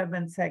 407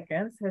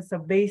 seconds has a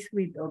base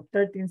width of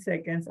 13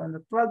 seconds on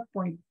the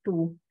 12.2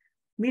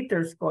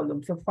 meters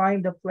column. So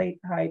find the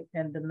plate height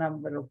and the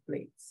number of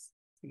plates.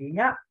 Sige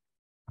nga.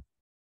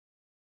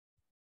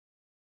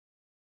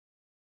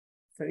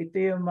 So ito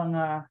yung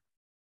mga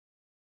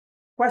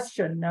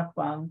question na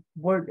pang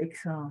board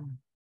exam.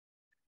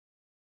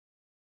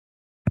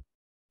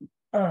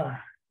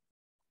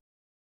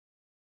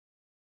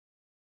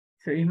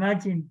 So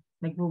imagine,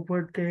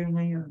 nagbo-board kayo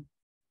ngayon.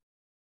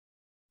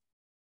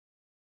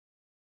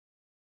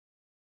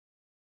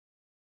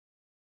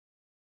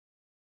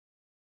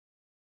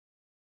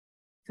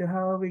 So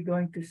how are we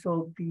going to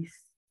solve this?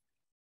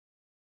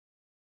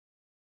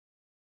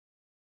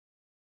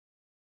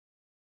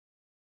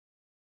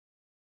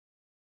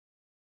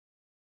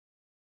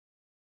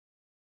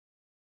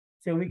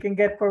 So we can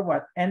get for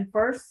what? N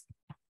first?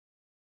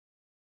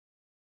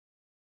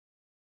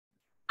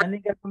 Ano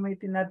yung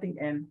gagamitin nating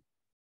N?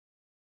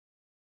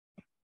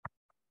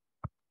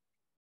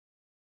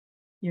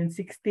 Yung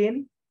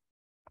 16?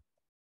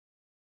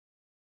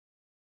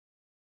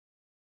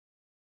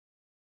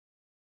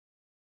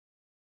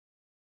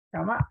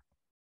 Tama.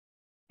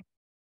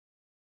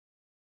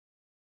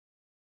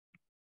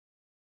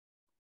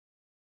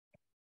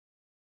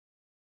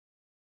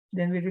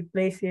 Then we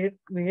replace it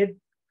with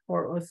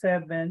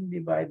 407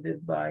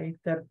 divided by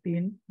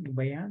 13. Di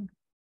ba yan?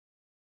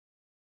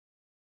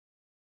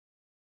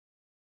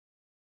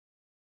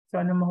 So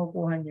ano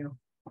makukuha nyo?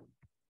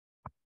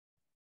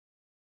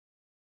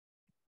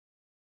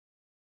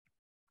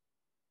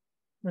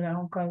 Wala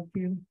akong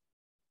calculate.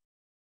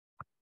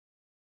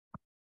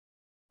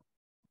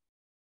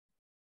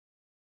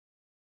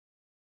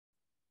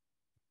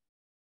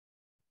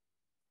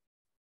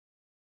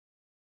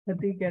 What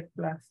do you get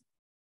plus?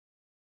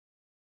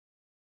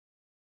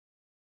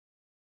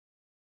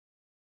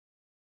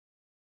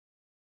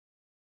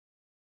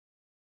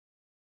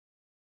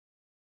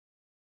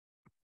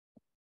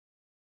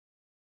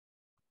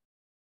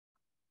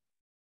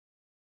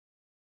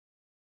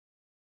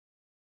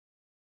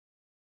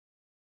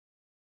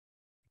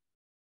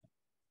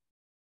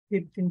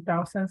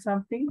 $15,000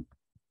 something.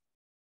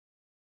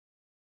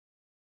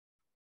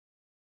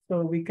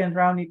 So we can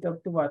round it up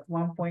to what?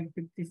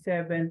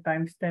 1.57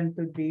 times 10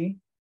 to the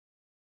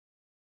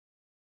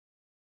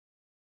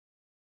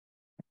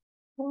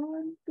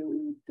 1,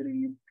 2,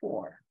 3,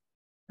 4,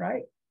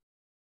 right?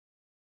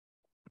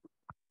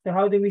 So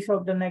how do we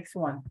solve the next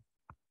one?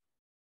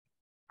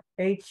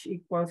 H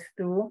equals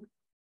to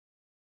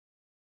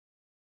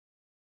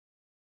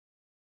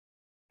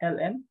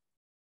Ln.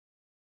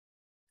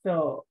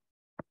 So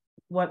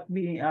what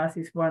we ask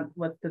is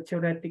what's the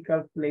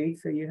theoretical plate?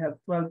 So you have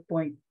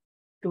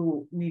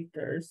 12.2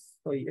 meters.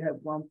 So you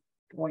have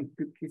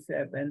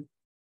 1.57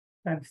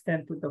 times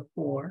 10 to the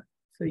 4.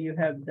 So you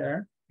have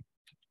there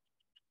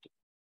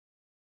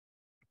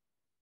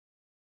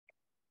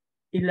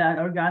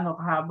ilan or gaano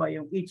kahaba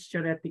yung each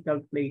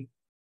theoretical plate.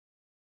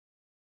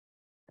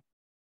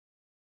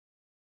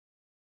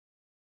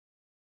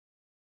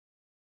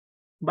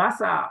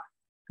 Basa.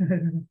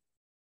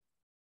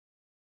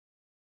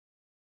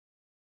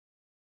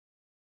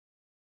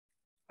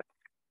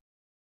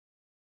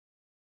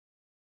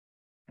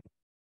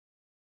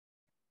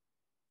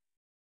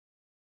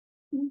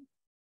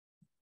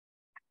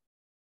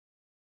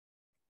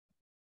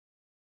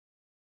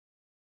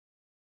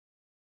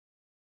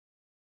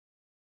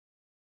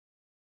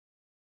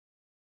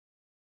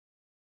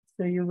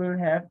 So you will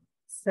have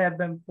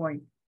 7.7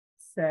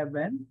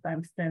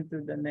 times 10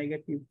 to the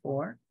negative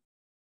 4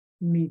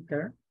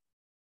 meter.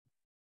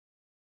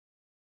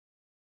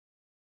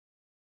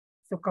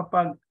 So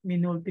kapag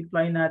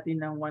minultiply natin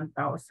ng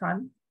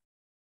 1,000,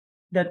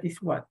 that is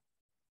what?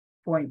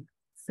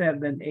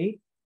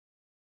 0.78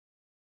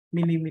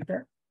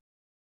 millimeter.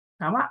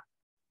 Tama?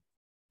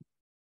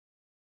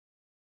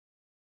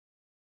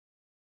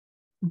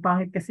 Ang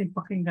pangit kasi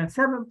pakinggan.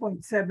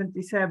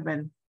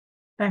 7.77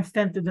 times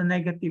 10 to the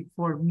negative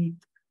 4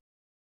 meter.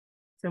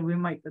 So we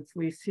might as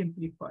well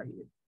simplify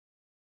it.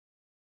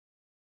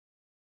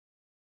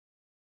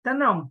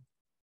 Tanong.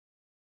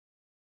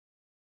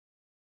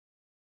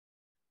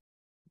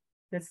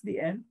 That's the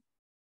end.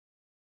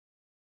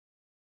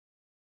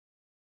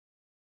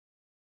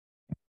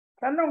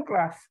 Tanong,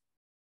 class.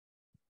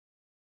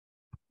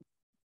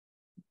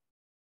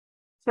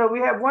 So we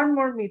have one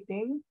more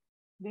meeting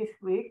this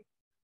week.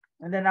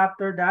 And then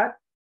after that,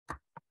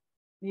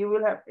 you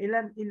will have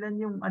ilan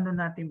yung ano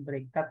natin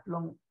break?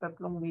 Tatlong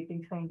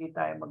meetings na hindi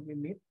tayo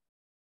mag-meet.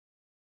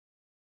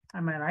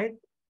 Am I right?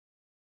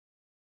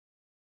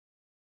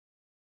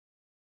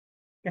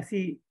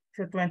 Kasi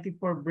sa 24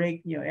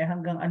 break nyo,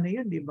 hanggang ano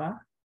yun, di ba?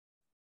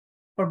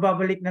 Or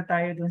babalik na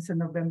tayo dun sa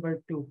November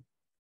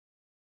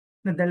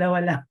 2. Na dalawa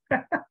lang.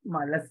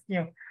 Malas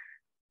nyo.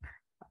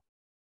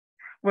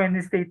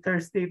 Wednesday,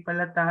 Thursday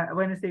pala tayo.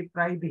 Wednesday,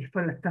 Friday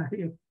pala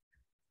tayo.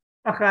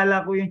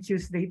 Akala ko yung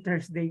Tuesday,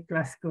 Thursday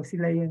class ko.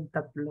 Sila yung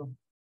tatlo.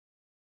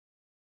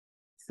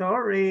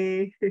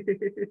 Sorry.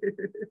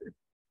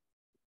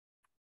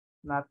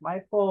 Not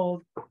my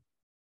fault.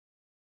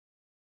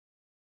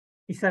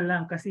 Isa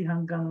lang kasi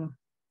hanggang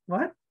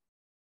what?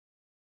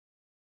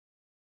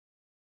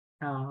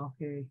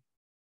 Okay.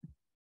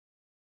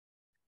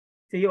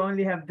 So you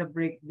only have the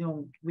break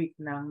yung week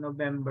ng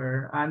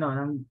November,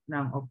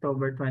 ng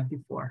October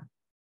 24.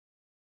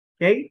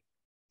 Okay?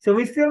 So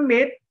we still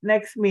meet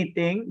next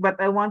meeting, but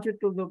I want you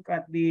to look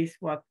at this,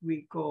 what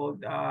we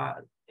called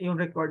yung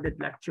recorded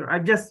lecture.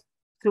 I just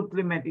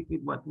supplement it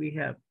with what we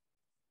have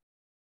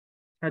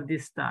at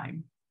this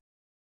time.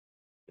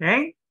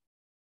 Okay?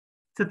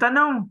 So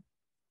tanong,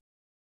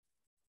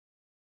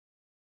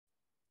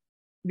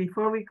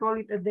 before we call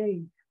it a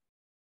day.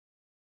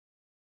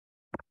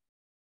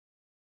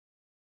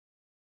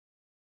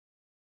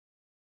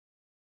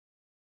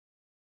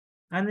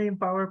 Ano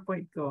yung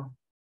PowerPoint ko?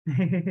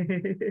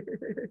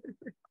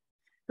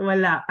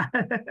 Wala.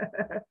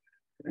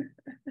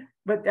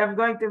 But I'm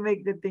going to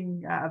make the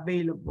thing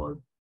available.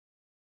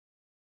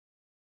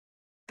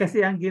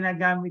 Kasi ang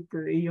ginagamit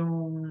ko ay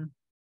yung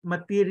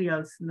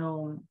materials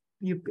ng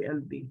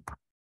UPLB.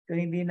 So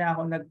hindi na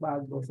ako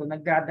nagbago. So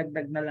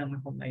nagdadagdag na lang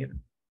ako ngayon.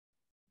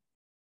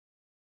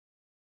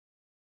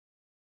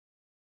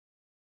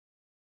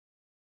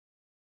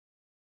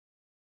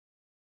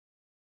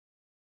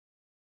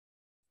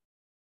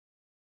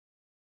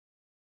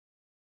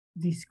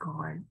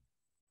 Discard.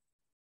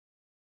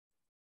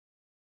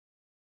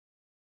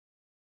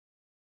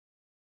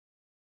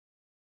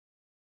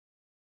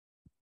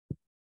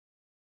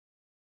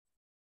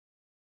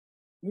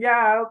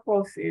 Yeah, I'll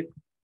post it.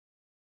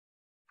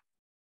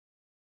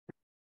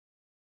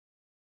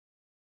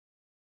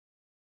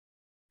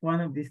 One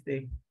of these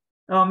days.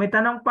 Oh, may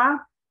tanong pa?